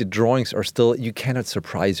myself, but the drawings are still, you cannot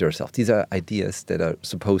surprise yourself. These are ideas that are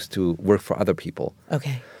supposed to work for other people.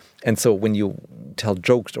 Okay. And so when you tell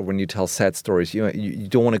jokes or when you tell sad stories, you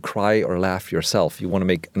don't want to cry or laugh yourself. You want to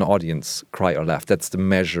make an audience cry or laugh. That's the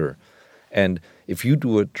measure. And if you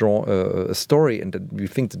do a story and you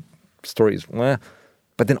think the story is,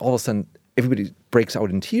 but then all of a sudden everybody breaks out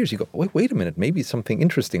in tears, you go, wait a minute, maybe something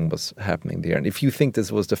interesting was happening there. And if you think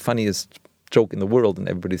this was the funniest joke in the world and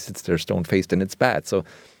everybody sits there stone-faced, then it's bad. So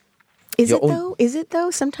Is it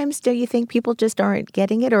though? Sometimes do you think people just aren't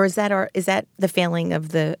getting it, or is that the failing of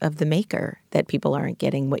the maker, that people aren't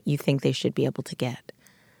getting what you think they should be able to get?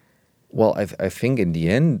 Well, I think in the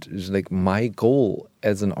end, it's like my goal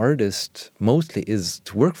as an artist mostly is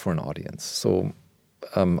to work for an audience. So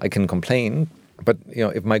I can complain, but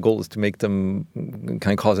if my goal is to make them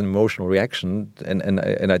kind of cause an emotional reaction, and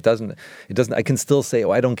it doesn't, I can still say,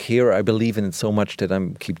 I don't care, I believe in it so much that I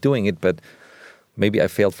keep doing it, but maybe I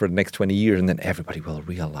failed for the next 20 years, and then everybody will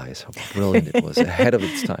realize how brilliant it was, ahead of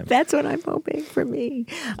its time. That's what I'm hoping for me.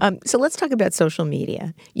 So let's talk about social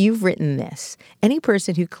media. You've written this. Any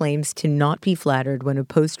person who claims to not be flattered when a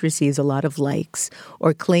post receives a lot of likes,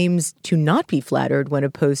 or claims to not be flattered when a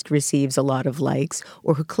post receives a lot of likes,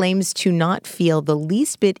 or who claims to not feel the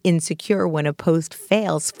least bit insecure when a post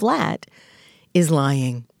fails flat, is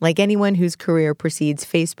lying. Like anyone whose career precedes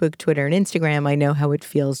Facebook, Twitter, and Instagram, I know how it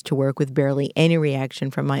feels to work with barely any reaction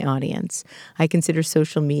from my audience. I consider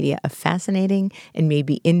social media a fascinating and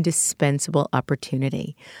maybe indispensable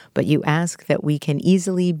opportunity. But you ask that we can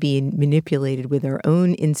easily be manipulated with our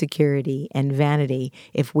own insecurity and vanity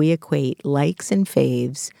if we equate likes and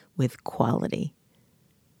faves with quality.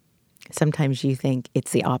 Sometimes you think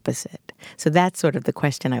it's the opposite. So that's sort of the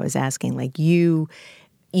question I was asking. Like you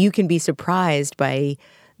can be surprised by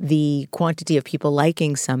the quantity of people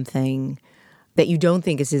liking something that you don't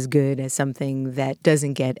think is as good as something that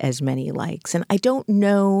doesn't get as many likes. And I don't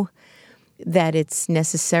know that it's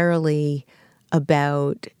necessarily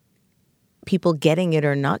about people getting it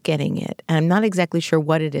or not getting it. And I'm not exactly sure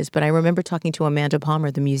what it is, but I remember talking to Amanda Palmer,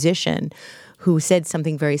 the musician, who said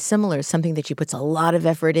something very similar, something that she puts a lot of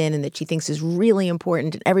effort in and that she thinks is really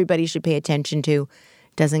important and everybody should pay attention to.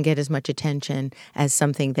 Doesn't get as much attention as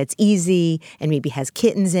something that's easy and maybe has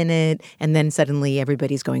kittens in it, and then suddenly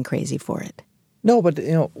everybody's going crazy for it. No, but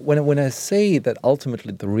when I say that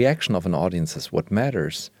ultimately the reaction of an audience is what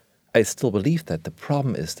matters, I still believe that. The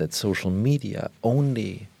problem is that social media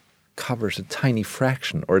only covers a tiny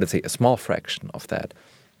fraction, or let's say a small fraction of that.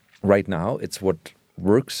 Right now, it's what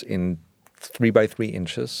works in 3 by 3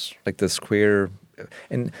 inches, like the square.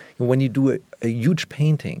 And when you do a huge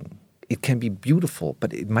painting, it can be beautiful,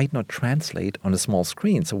 but it might not translate on a small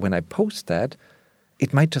screen. So when I post that,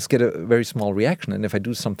 it might just get a very small reaction. And if I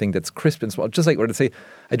do something that's crisp and small, just like, or let's say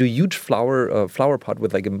I do a huge flower pot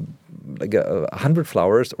with like 100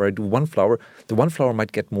 flowers, or I do one flower, the one flower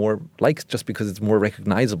might get more likes just because it's more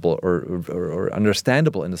recognizable or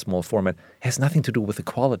understandable in a small format. It has nothing to do with the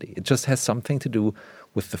quality. It just has something to do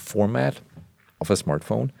with the format of a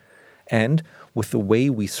smartphone and with the way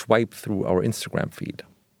we swipe through our Instagram feed.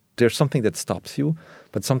 There's something that stops you,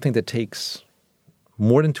 but something that takes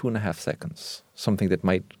more than 2.5 seconds, something that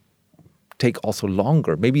might take also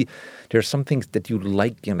longer. Maybe there's some things that you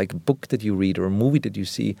like a book that you read or a movie that you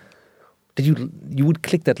see, that you would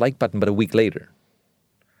click that like button, but a week later.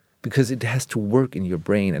 Because it has to work in your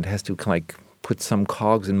brain. It has to put some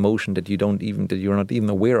cogs in motion that you're not even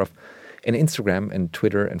aware of. And Instagram and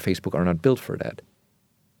Twitter and Facebook are not built for that.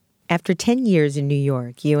 After 10 years in New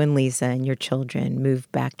York, you and Lisa and your children moved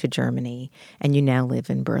back to Germany, and you now live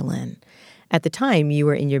in Berlin. At the time, you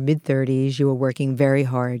were in your mid-30s. You were working very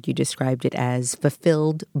hard. You described it as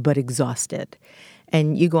fulfilled but exhausted.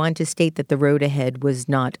 And you go on to state that the road ahead was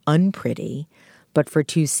not unpretty, but for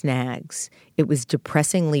 2 snags. It was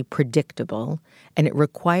depressingly predictable, and it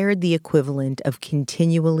required the equivalent of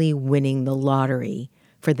continually winning the lottery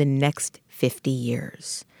for the next 50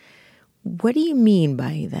 years. What do you mean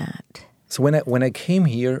by that? So when I came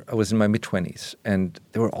here, I was in my mid-20s, and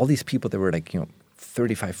there were all these people that were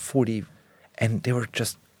 35, 40, and they were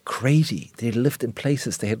just crazy. They lived in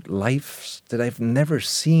places, they had lives that I've never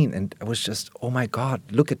seen, and I was just, oh my God,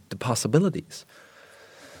 look at the possibilities.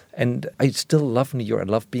 And I still love New York. I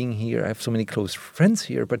love being here. I have so many close friends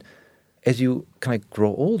here, but as you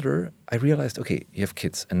grow older, I realized, okay, you have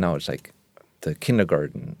kids, and now it's like the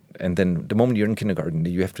kindergarten. And then the moment you're in kindergarten,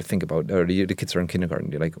 you have to think about, or the kids are in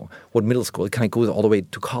kindergarten, you're like, what middle school? It goes all the way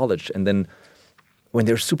to college. And then when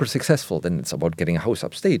they're super successful, then it's about getting a house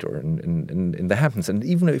upstate or in the Hamptons. And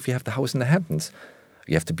even if you have the house in the Hamptons,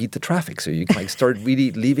 you have to beat the traffic. So you can start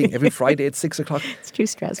really leaving every Friday at 6 o'clock. It's too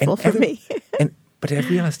stressful for me. But I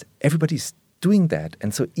realized everybody's doing that.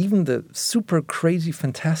 And so even the super crazy,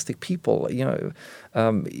 fantastic people, even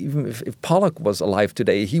if Pollock was alive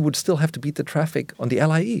today, he would still have to beat the traffic on the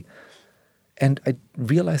LIE. And I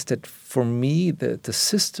realized that for me, the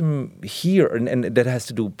system here, and that has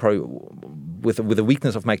to do probably with the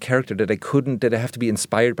weakness of my character, that I have to be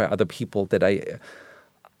inspired by other people, that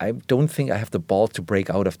I don't think I have the balls to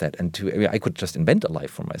break out of that. And I could just invent a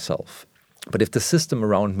life for myself. But if the system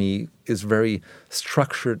around me is very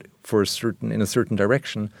structured in a certain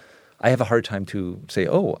direction, I have a hard time to say,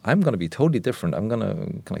 oh, I'm going to be totally different. I'm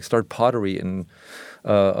going to start pottery on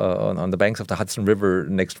the banks of the Hudson River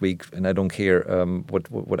next week, and I don't care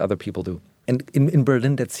what other people do. And in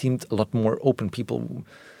Berlin, that seemed a lot more open. People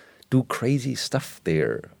do crazy stuff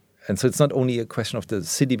there. And so it's not only a question of the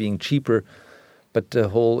city being cheaper, but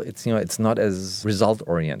it's not as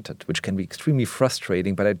result-oriented, which can be extremely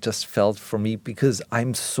frustrating. But I just felt, for me, because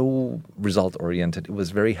I'm so result-oriented, it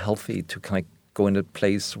was very healthy to go in a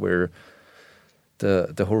place where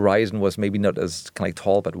the horizon was maybe not as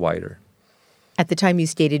tall but wider. At the time, you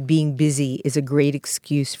stated being busy is a great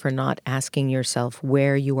excuse for not asking yourself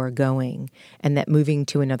where you are going, and that moving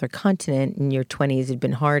to another continent in your 20s had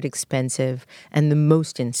been hard, expensive, and the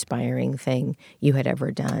most inspiring thing you had ever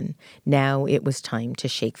done. Now it was time to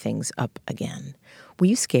shake things up again. Were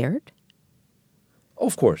you scared?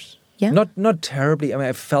 Of course. Yeah. Not terribly. I mean,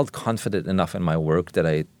 I felt confident enough in my work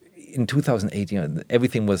that in 2008,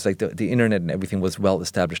 everything was like the internet and everything was well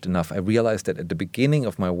established enough. I realized that at the beginning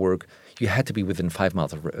of my work, you had to be within 5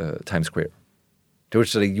 miles of Times Square. There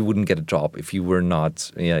was like, you wouldn't get a job if you were not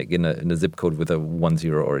in a zip code with a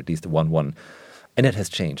 10 or at least a 11. And it has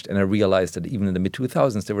changed. And I realized that even in the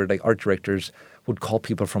mid-2000s, there were like art directors would call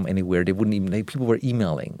people from anywhere. They wouldn't even, people were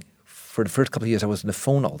emailing. For the first couple of years, I was on the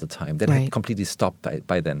phone all the time. That had completely stopped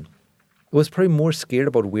by then. I was probably more scared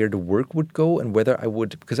about where the work would go and whether I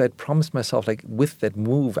would, because I had promised myself, like with that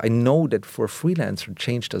move, I know that for a freelancer,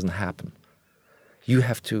 change doesn't happen. You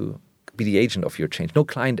have to be the agent of your change. No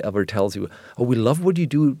client ever tells you, oh, we love what you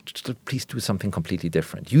do, just please do something completely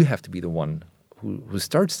different. You have to be the one who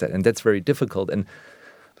starts that, and that's very difficult. And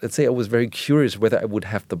let's say I was very curious whether I would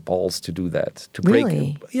have the balls to do that. To break,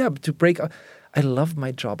 really? Yeah, to break. I love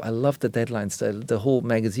my job. I love the deadlines, the whole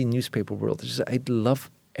magazine, newspaper world. I love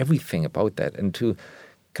everything about that, and to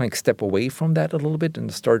kind of step away from that a little bit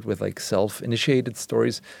and start with like self-initiated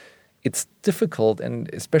stories, it's difficult, and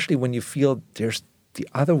especially when you feel there's the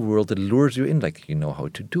other world that lures you in, like you know how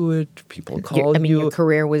to do it, people call you. Your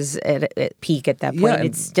career was at peak at that point. Yeah,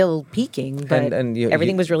 it's still peaking, but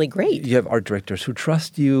everything was really great. You have art directors who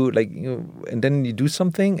trust you, and then you do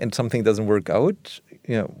something and something doesn't work out.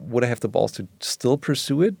 Would I have the balls to still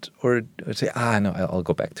pursue it, or say, no, I'll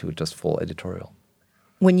go back to just full editorial?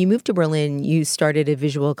 When you moved to Berlin, you started a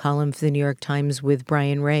visual column for the New York Times with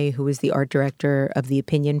Brian Ray, who was the art director of the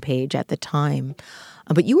opinion page at the time.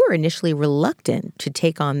 But you were initially reluctant to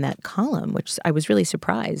take on that column, which I was really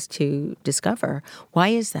surprised to discover. Why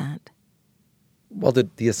is that? Well,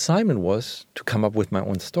 the assignment was to come up with my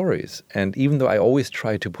own stories. And even though I always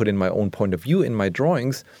try to put in my own point of view in my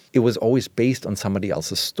drawings, it was always based on somebody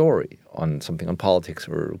else's story, on something on politics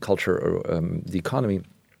or culture or the economy.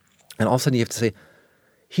 And all of a sudden you have to say,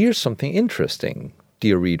 here's something interesting,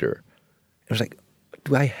 dear reader. It was like,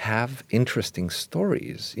 do I have interesting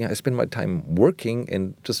stories? I spend my time working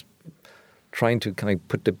and just trying to kind of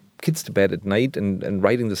put the kids to bed at night and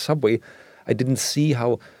riding the subway. I didn't see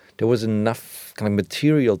how there was enough kind of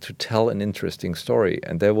material to tell an interesting story.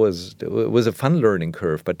 And it was a fun learning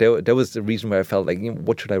curve. But that was the reason why I felt like,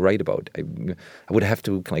 what should I write about? I would have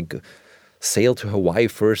to kind of sail to Hawaii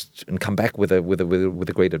first and come back with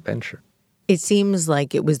a great adventure. It seems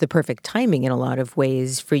like it was the perfect timing in a lot of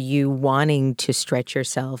ways for you wanting to stretch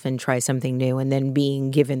yourself and try something new and then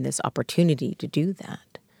being given this opportunity to do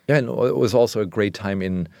that. Yeah, and it was also a great time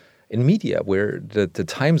in media where the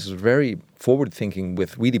Times was very forward-thinking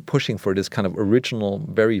with really pushing for this kind of original,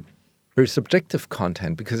 very, very subjective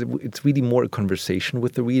content because it's really more a conversation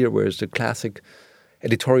with the reader, whereas the classic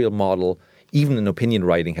editorial model, even in opinion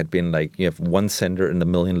writing, had been like you have one sender and a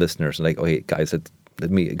million listeners. Like, oh, hey, guys, let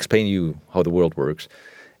me explain you how the world works.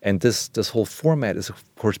 And this whole format is, of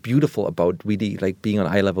course, beautiful about really like being on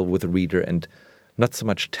eye level with the reader and not so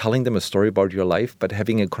much telling them a story about your life, but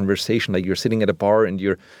having a conversation like you're sitting at a bar and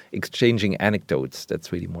you're exchanging anecdotes.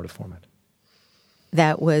 That's really more the format.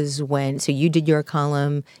 That was so you did your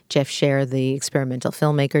column, Jeff Scher, the experimental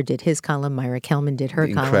filmmaker, did his column, Myra Kelman did her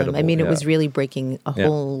column. I mean, it was really breaking a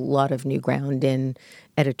whole lot of new ground in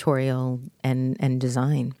editorial and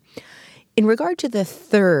design. In regard to the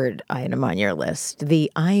third item on your list, the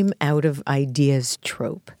I'm out of ideas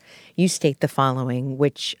trope, you state the following,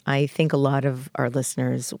 which I think a lot of our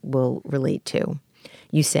listeners will relate to.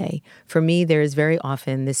 You say, for me, there is very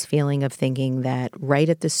often this feeling of thinking that right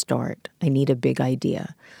at the start, I need a big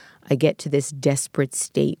idea. I get to this desperate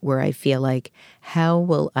state where I feel like, how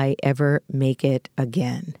will I ever make it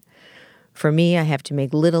again? For me, I have to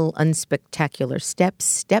make little unspectacular steps,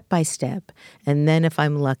 step by step, and then if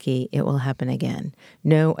I'm lucky, it will happen again.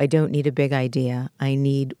 No, I don't need a big idea. I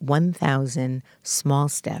need 1,000 small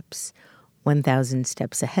steps. 1,000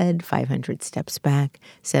 steps ahead, 500 steps back,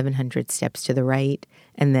 700 steps to the right,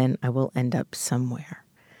 and then I will end up somewhere.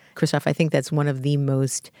 Chrisoph, I think that's one of the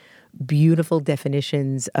most beautiful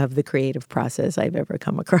definitions of the creative process I've ever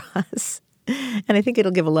come across. And I think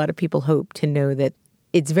it'll give a lot of people hope to know that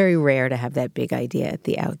it's very rare to have that big idea at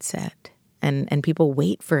the outset. And people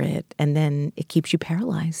wait for it, and then it keeps you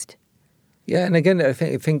paralyzed. Yeah, and again, I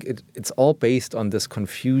think it's all based on this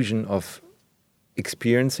confusion of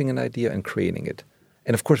experiencing an idea and creating it.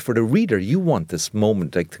 And of course, for the reader, you want this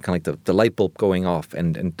moment, like kind of like the light bulb going off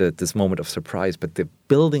and this moment of surprise. But the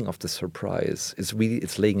building of the surprise is really,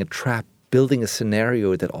 it's laying a trap, building a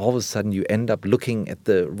scenario that all of a sudden you end up looking at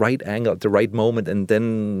the right angle at the right moment, and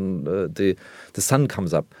then the sun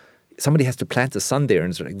comes up. Somebody has to plant the sun there,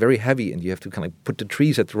 and it's like very heavy, and you have to kind of put the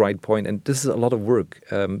trees at the right point. And this is a lot of work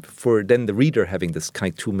for then the reader having this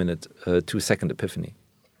kind of 2-second epiphany.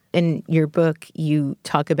 In your book, you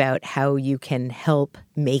talk about how you can help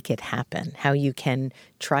make it happen, how you can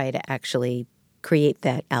try to actually create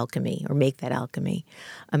that alchemy or make that alchemy.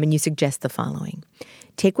 And you suggest the following.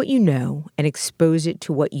 Take what you know and expose it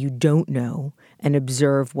to what you don't know and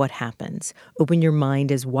observe what happens. Open your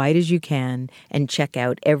mind as wide as you can and check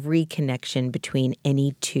out every connection between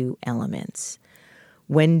any two elements.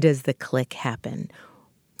 When does the click happen?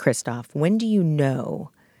 Christoph, when do you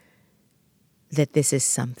know that this is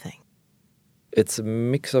something? It's a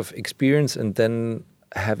mix of experience and then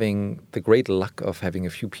having the great luck of having a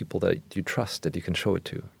few people that you trust that you can show it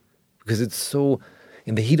to. Because it's so,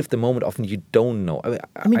 in the heat of the moment, often you don't know.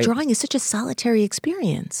 I mean, drawing is such a solitary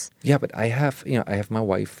experience. Yeah, but I have my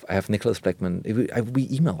wife, I have Nicholas Blackman. We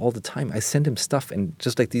email all the time. I send him stuff and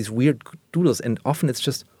just like these weird doodles. And often it's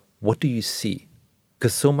just, what do you see?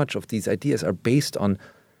 Because so much of these ideas are based on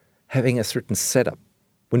having a certain setup.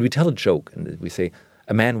 When we tell a joke and we say,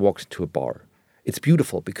 a man walks into a bar, it's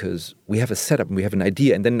beautiful because we have a setup and we have an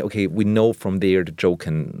idea, and then, okay, we know from there the joke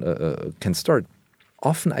can start.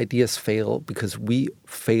 Often ideas fail because we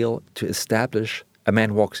fail to establish a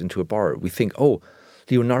man walks into a bar. We think, oh,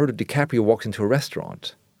 Leonardo DiCaprio walks into a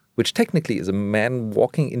restaurant, which technically is a man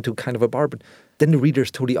walking into kind of a bar, but then the reader is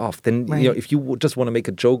totally off. Then, right. If you just want to make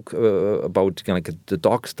a joke about like the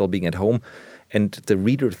dog still being at home, and the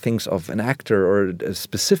reader thinks of an actor or a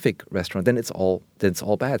specific restaurant, then it's all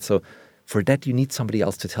bad. So for that, you need somebody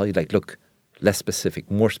else to tell you, like, look, less specific,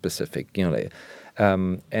 more specific.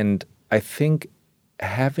 And I think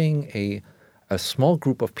having a small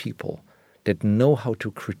group of people that know how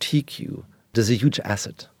to critique you is a huge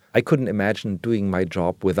asset. I couldn't imagine doing my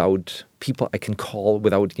job without people I can call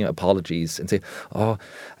without apologies and say, oh,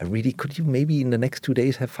 could you maybe in the next 2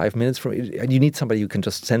 days have 5 minutes for it? And you need somebody who can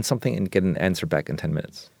just send something and get an answer back in 10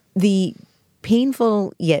 minutes. The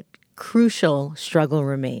painful yet crucial struggle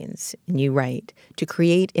remains, and you write, to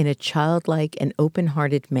create in a childlike and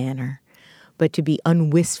open-hearted manner, but to be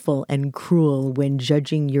unwistful and cruel when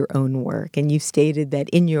judging your own work. And you've stated that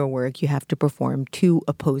in your work you have to perform two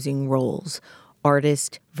opposing roles,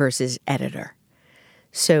 artist versus editor.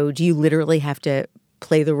 So do you literally have to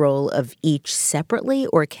play the role of each separately,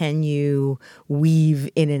 or can you weave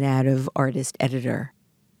in and out of artist, editor?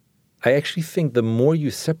 I actually think the more you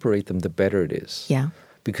separate them, the better it is. Yeah.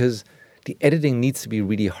 Because the editing needs to be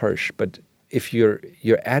really harsh. But if your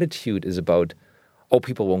attitude is about, oh,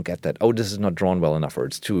 people won't get that, oh, this is not drawn well enough, or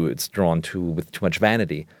it's drawn with too much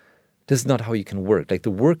vanity, this is not how you can work. Like,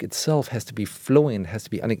 the work itself has to be flowing, has to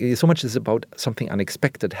be so much is about something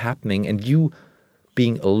unexpected happening, and you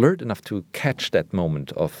being alert enough to catch that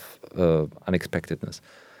moment of unexpectedness.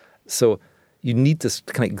 So you need this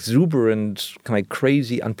kind of exuberant, kind of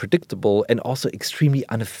crazy, unpredictable, and also extremely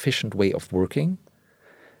inefficient way of working.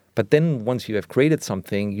 But then once you have created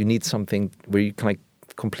something, you need something where you kind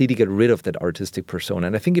of completely get rid of that artistic persona.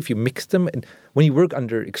 And I think if you mix them, and when you work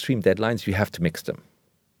under extreme deadlines, you have to mix them,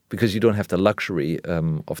 because you don't have the luxury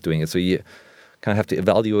of doing it. So you kind of have to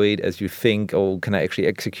evaluate as you think, oh, can I actually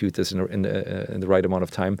execute this in the right amount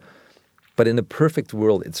of time? But in a perfect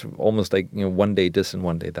world, it's almost like, one day this and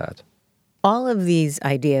one day that. All of these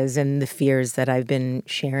ideas and the fears that I've been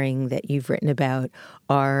sharing that you've written about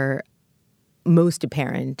are most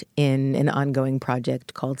apparent in an ongoing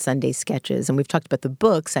project called Sunday Sketches. And we've talked about the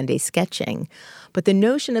book, Sunday Sketching. But the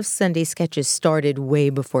notion of Sunday Sketches started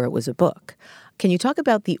way before it was a book. Can you talk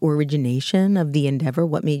about the origination of the endeavor?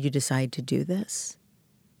 What made you decide to do this?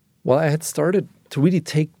 Well, I had started to really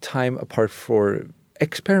take time apart for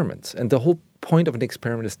experiments. And the whole point of an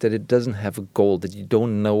experiment is that it doesn't have a goal, that you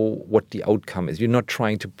don't know what the outcome is. You're not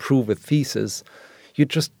trying to prove a thesis. You're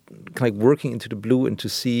just kind of working into the blue and to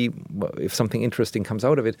see if something interesting comes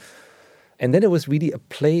out of it. And then it was really a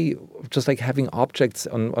play, just like having objects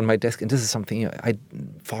on my desk. And this is something I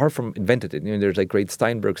far from invented it. There's like great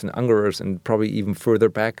Steinbergs and Ungerers and probably even further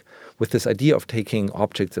back with this idea of taking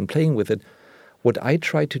objects and playing with it. What I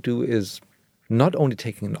try to do is not only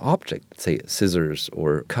taking an object, say scissors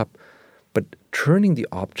or a cup, but turning the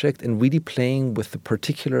object and really playing with the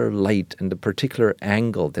particular light and the particular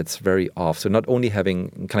angle that's very off. So not only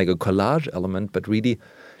having kind of like a collage element, but really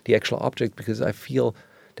the actual object, because I feel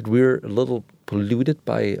that we're a little polluted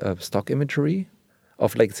by stock imagery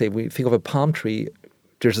of, like, say, we think of a palm tree.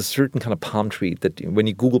 there's a certain kind of palm tree that when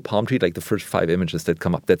you Google palm tree, like the first 5 images that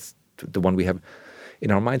come up, that's the one we have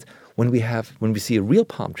in our minds. When we see a real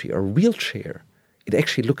palm tree or a real chair, it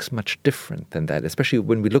actually looks much different than that, especially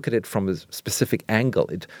when we look at it from a specific angle.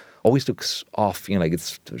 It always looks off, like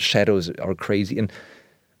its shadows are crazy.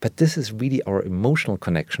 But this is really our emotional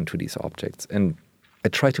connection to these objects. And I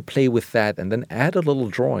try to play with that and then add a little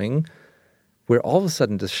drawing where all of a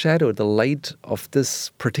sudden the shadow, the light of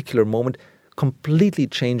this particular moment completely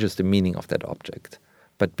changes the meaning of that object.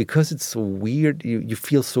 But because it's so weird, you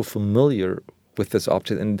feel so familiar with this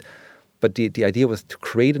object. But the idea was to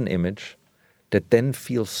create an image that then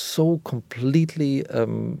feels so completely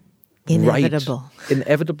inevitable.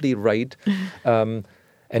 Inevitably right.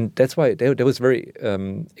 And that's why that was very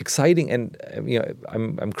exciting. And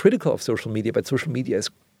I'm critical of social media, but social media is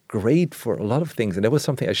great for a lot of things. And that was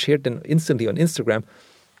something I shared then instantly on Instagram.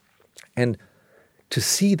 And to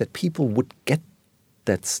see that people would get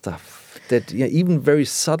that stuff, that even very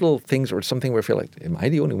subtle things or something where I feel like, am I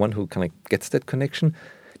the only one who kind of gets that connection?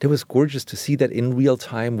 It was gorgeous to see that in real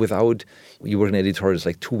time without, you were an editor, it's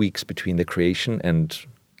like 2 weeks between the creation and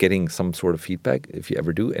getting some sort of feedback, if you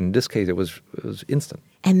ever do. And in this case, it was instant.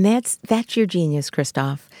 And that's your genius,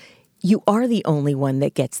 Christoph. You are the only one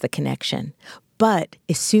that gets the connection. But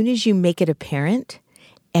as soon as you make it apparent,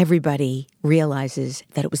 everybody realizes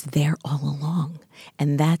that it was there all along.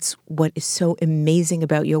 And that's what is so amazing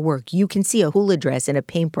about your work. You can see a hula dress in a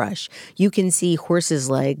paintbrush. You can see horses'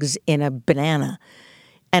 legs in a banana.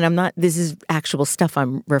 And this is actual stuff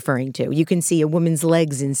I'm referring to. You can see a woman's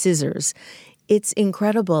legs in scissors. It's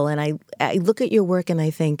incredible. And I look at your work and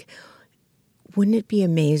I think, wouldn't it be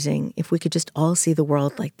amazing if we could just all see the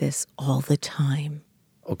world like this all the time?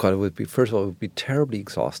 Oh, God, first of all, it would be terribly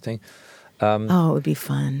exhausting. It would be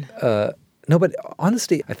fun. No, but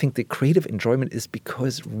honestly, I think the creative enjoyment is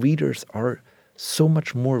because readers are so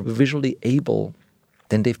much more visually able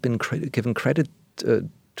than they've been given credit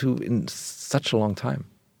to in such a long time.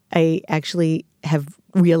 I actually have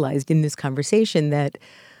realized in this conversation that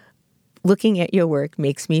looking at your work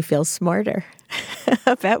makes me feel smarter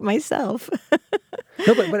about myself.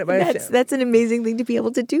 No, but that's an amazing thing to be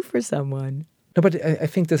able to do for someone. No, but I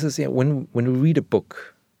think this is when we read a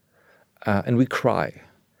book and we cry,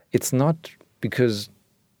 it's not because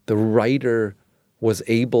the writer was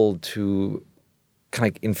able to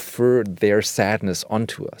kind of infer their sadness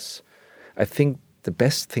onto us. I think the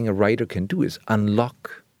best thing a writer can do is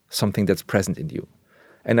unlock something that's present in you.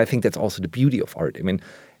 And I think that's also the beauty of art. I mean,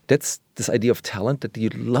 that's this idea of talent, that you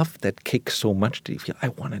love that kick so much that you feel, I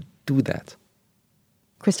want to do that.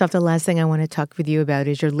 Christoph, the last thing I want to talk with you about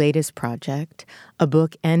is your latest project, a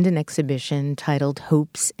book and an exhibition titled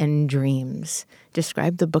Hopes and Dreams.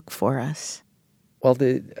 Describe the book for us. Well,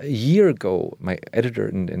 a year ago, my editor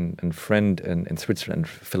and friend in Switzerland,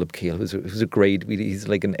 Philip Kehl, who's a great, he's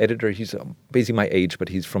like an editor, he's basically my age, but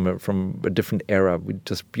he's from a different era,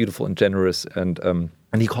 just beautiful and generous. And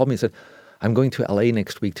he called me and said, I'm going to LA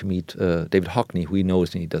next week to meet David Hockney, who he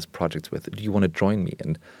knows and he does projects with. Do you want to join me?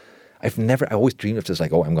 And I always dreamed of this,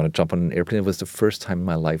 like, I'm going to jump on an airplane. It was the first time in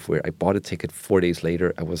my life where I bought a ticket 4 days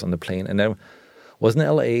later. I was on the plane and I was in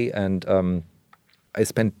LA and I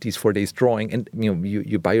spent these 4 days drawing, and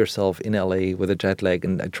you by yourself in LA with a jet lag,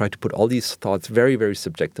 and I tried to put all these thoughts very, very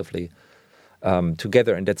subjectively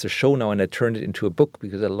together, and that's a show now, and I turned it into a book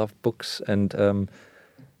because I love books, and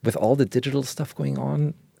with all the digital stuff going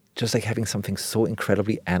on, just like having something so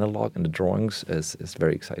incredibly analog in the drawings is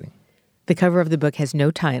very exciting. The cover of the book has no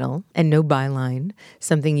title and no byline,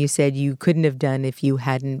 something you said you couldn't have done if you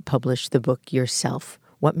hadn't published the book yourself.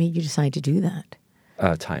 What made you decide to do that?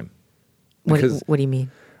 Time. What do you mean?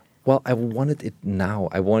 Well, I wanted it now.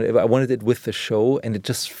 I wanted it with the show, and it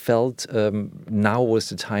just felt now was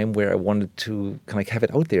the time where I wanted to kind of have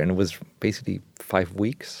it out there. And it was basically 5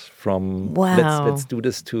 weeks from let's do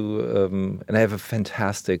this to, and I have a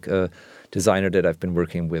fantastic designer that I've been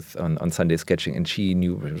working with on Sunday Sketching, and she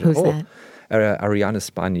knew. Who's that? Ariana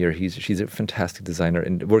Spanier. She's a fantastic designer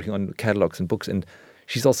and working on catalogs and books, and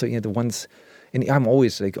she's also the ones. And I'm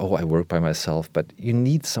always like, I work by myself. But you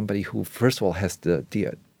need somebody who, first of all, has a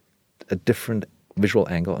different visual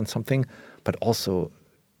angle on something, but also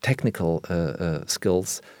technical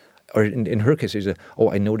skills. Or in her case, she's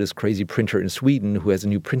I know this crazy printer in Sweden who has a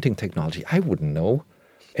new printing technology. I wouldn't know.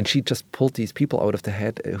 And she just pulled these people out of the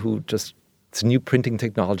head who just, it's a new printing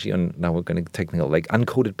technology, and now we're going to technical, like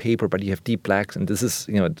uncoated paper, but you have deep blacks. And this is,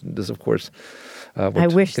 of course... I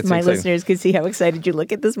wish my listeners could see how excited you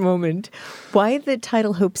look at this moment. Why the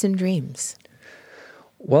title Hopes and Dreams?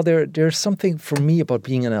 Well, there's something for me about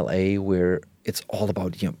being in LA where it's all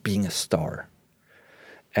about being a star.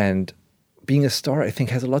 And being a star, I think,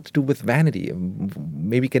 has a lot to do with vanity,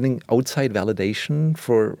 maybe getting outside validation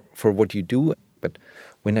for what you do. But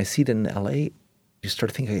when I see it in LA, you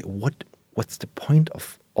start thinking, what's the point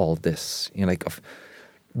of all this? Like of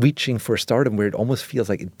reaching for stardom, where it almost feels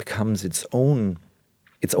like it becomes its own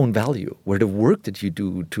value, where the work that you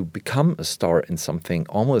do to become a star in something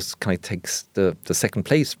almost kind of takes the second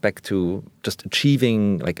place back to just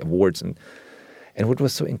achieving like awards. And what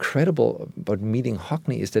was so incredible about meeting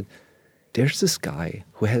Hockney is that there's this guy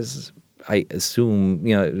who has, I assume,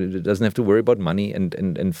 doesn't have to worry about money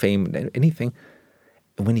and fame and anything.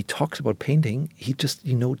 And when he talks about painting, he just,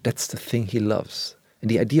 that's the thing he loves. And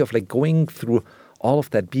the idea of like going through all of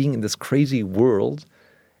that, being in this crazy world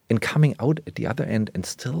and coming out at the other end and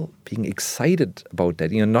still being excited about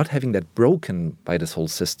that, not having that broken by this whole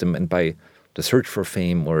system and by the search for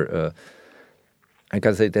fame or, I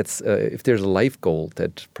gotta say, that's, if there's a life goal,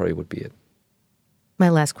 that probably would be it. My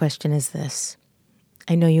last question is this.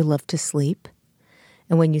 I know you love to sleep,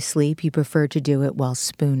 and when you sleep, you prefer to do it while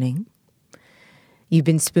spooning. You've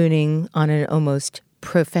been spooning on an almost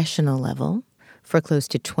professional level for close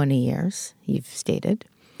to 20 years, you've stated.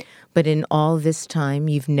 But in all this time,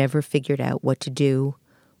 you've never figured out what to do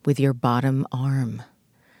with your bottom arm.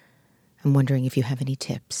 I'm wondering if you have any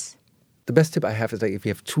tips. The best tip I have is like if you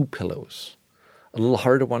have two pillows, a little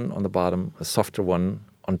harder one on the bottom, a softer one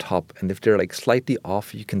on top. And if they're like slightly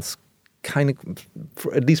off, you can kind of,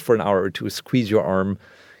 at least for an hour or two, squeeze your arm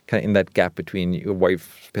kind of in that gap between your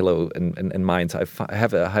wife's pillow and mine. So I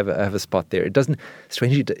have a spot there. It doesn't,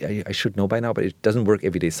 strangely, I should know by now, but it doesn't work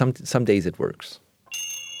every day. Some days it works.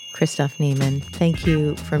 Christoph Niemann, thank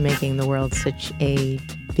you for making the world such a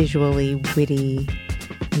visually witty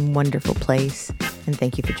and wonderful place. And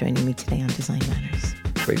thank you for joining me today on Design Matters.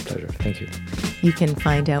 Great pleasure. Thank you. You can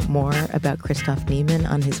find out more about Christoph Niemann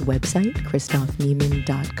on his website,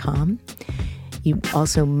 christophniemann.com. You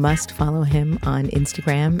also must follow him on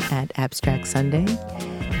Instagram at Abstract Sunday.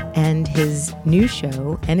 And his new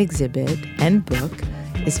show and exhibit and book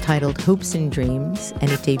is titled Hopes and Dreams,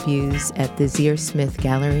 and it debuts at the Zier Smith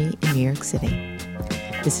Gallery in New York City.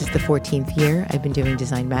 This is the 14th year I've been doing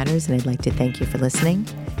Design Matters, and I'd like to thank you for listening.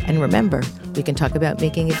 And remember, we can talk about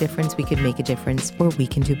making a difference, we can make a difference, or we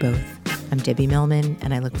can do both. I'm Debbie Millman,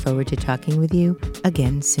 and I look forward to talking with you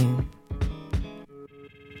again soon.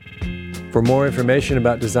 For more information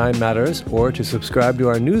about Design Matters or to subscribe to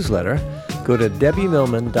our newsletter, go to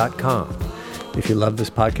debbiemillman.com. If you love this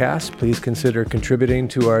podcast, please consider contributing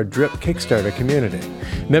to our Drip Kickstarter community.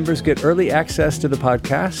 Members get early access to the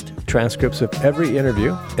podcast, transcripts of every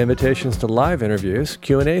interview, invitations to live interviews,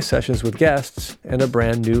 Q&A sessions with guests, and a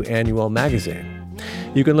brand new annual magazine.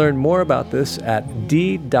 You can learn more about this at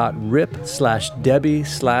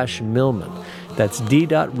d.rip/Debbie/Millman. That's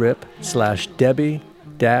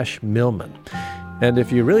d.rip/Debbie-Millman. And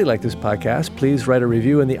if you really like this podcast, please write a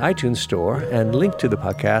review in the iTunes Store and link to the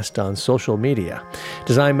podcast on social media.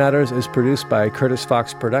 Design Matters is produced by Curtis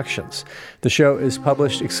Fox Productions. The show is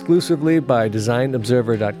published exclusively by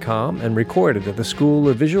DesignObserver.com and recorded at the School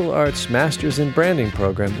of Visual Arts Masters in Branding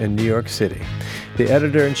program in New York City. The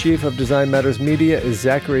editor-in-chief of Design Matters Media is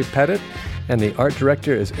Zachary Pettit, and the art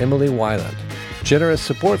director is Emily Weiland. Generous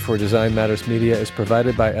support for Design Matters Media is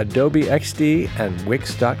provided by Adobe XD and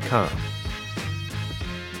Wix.com.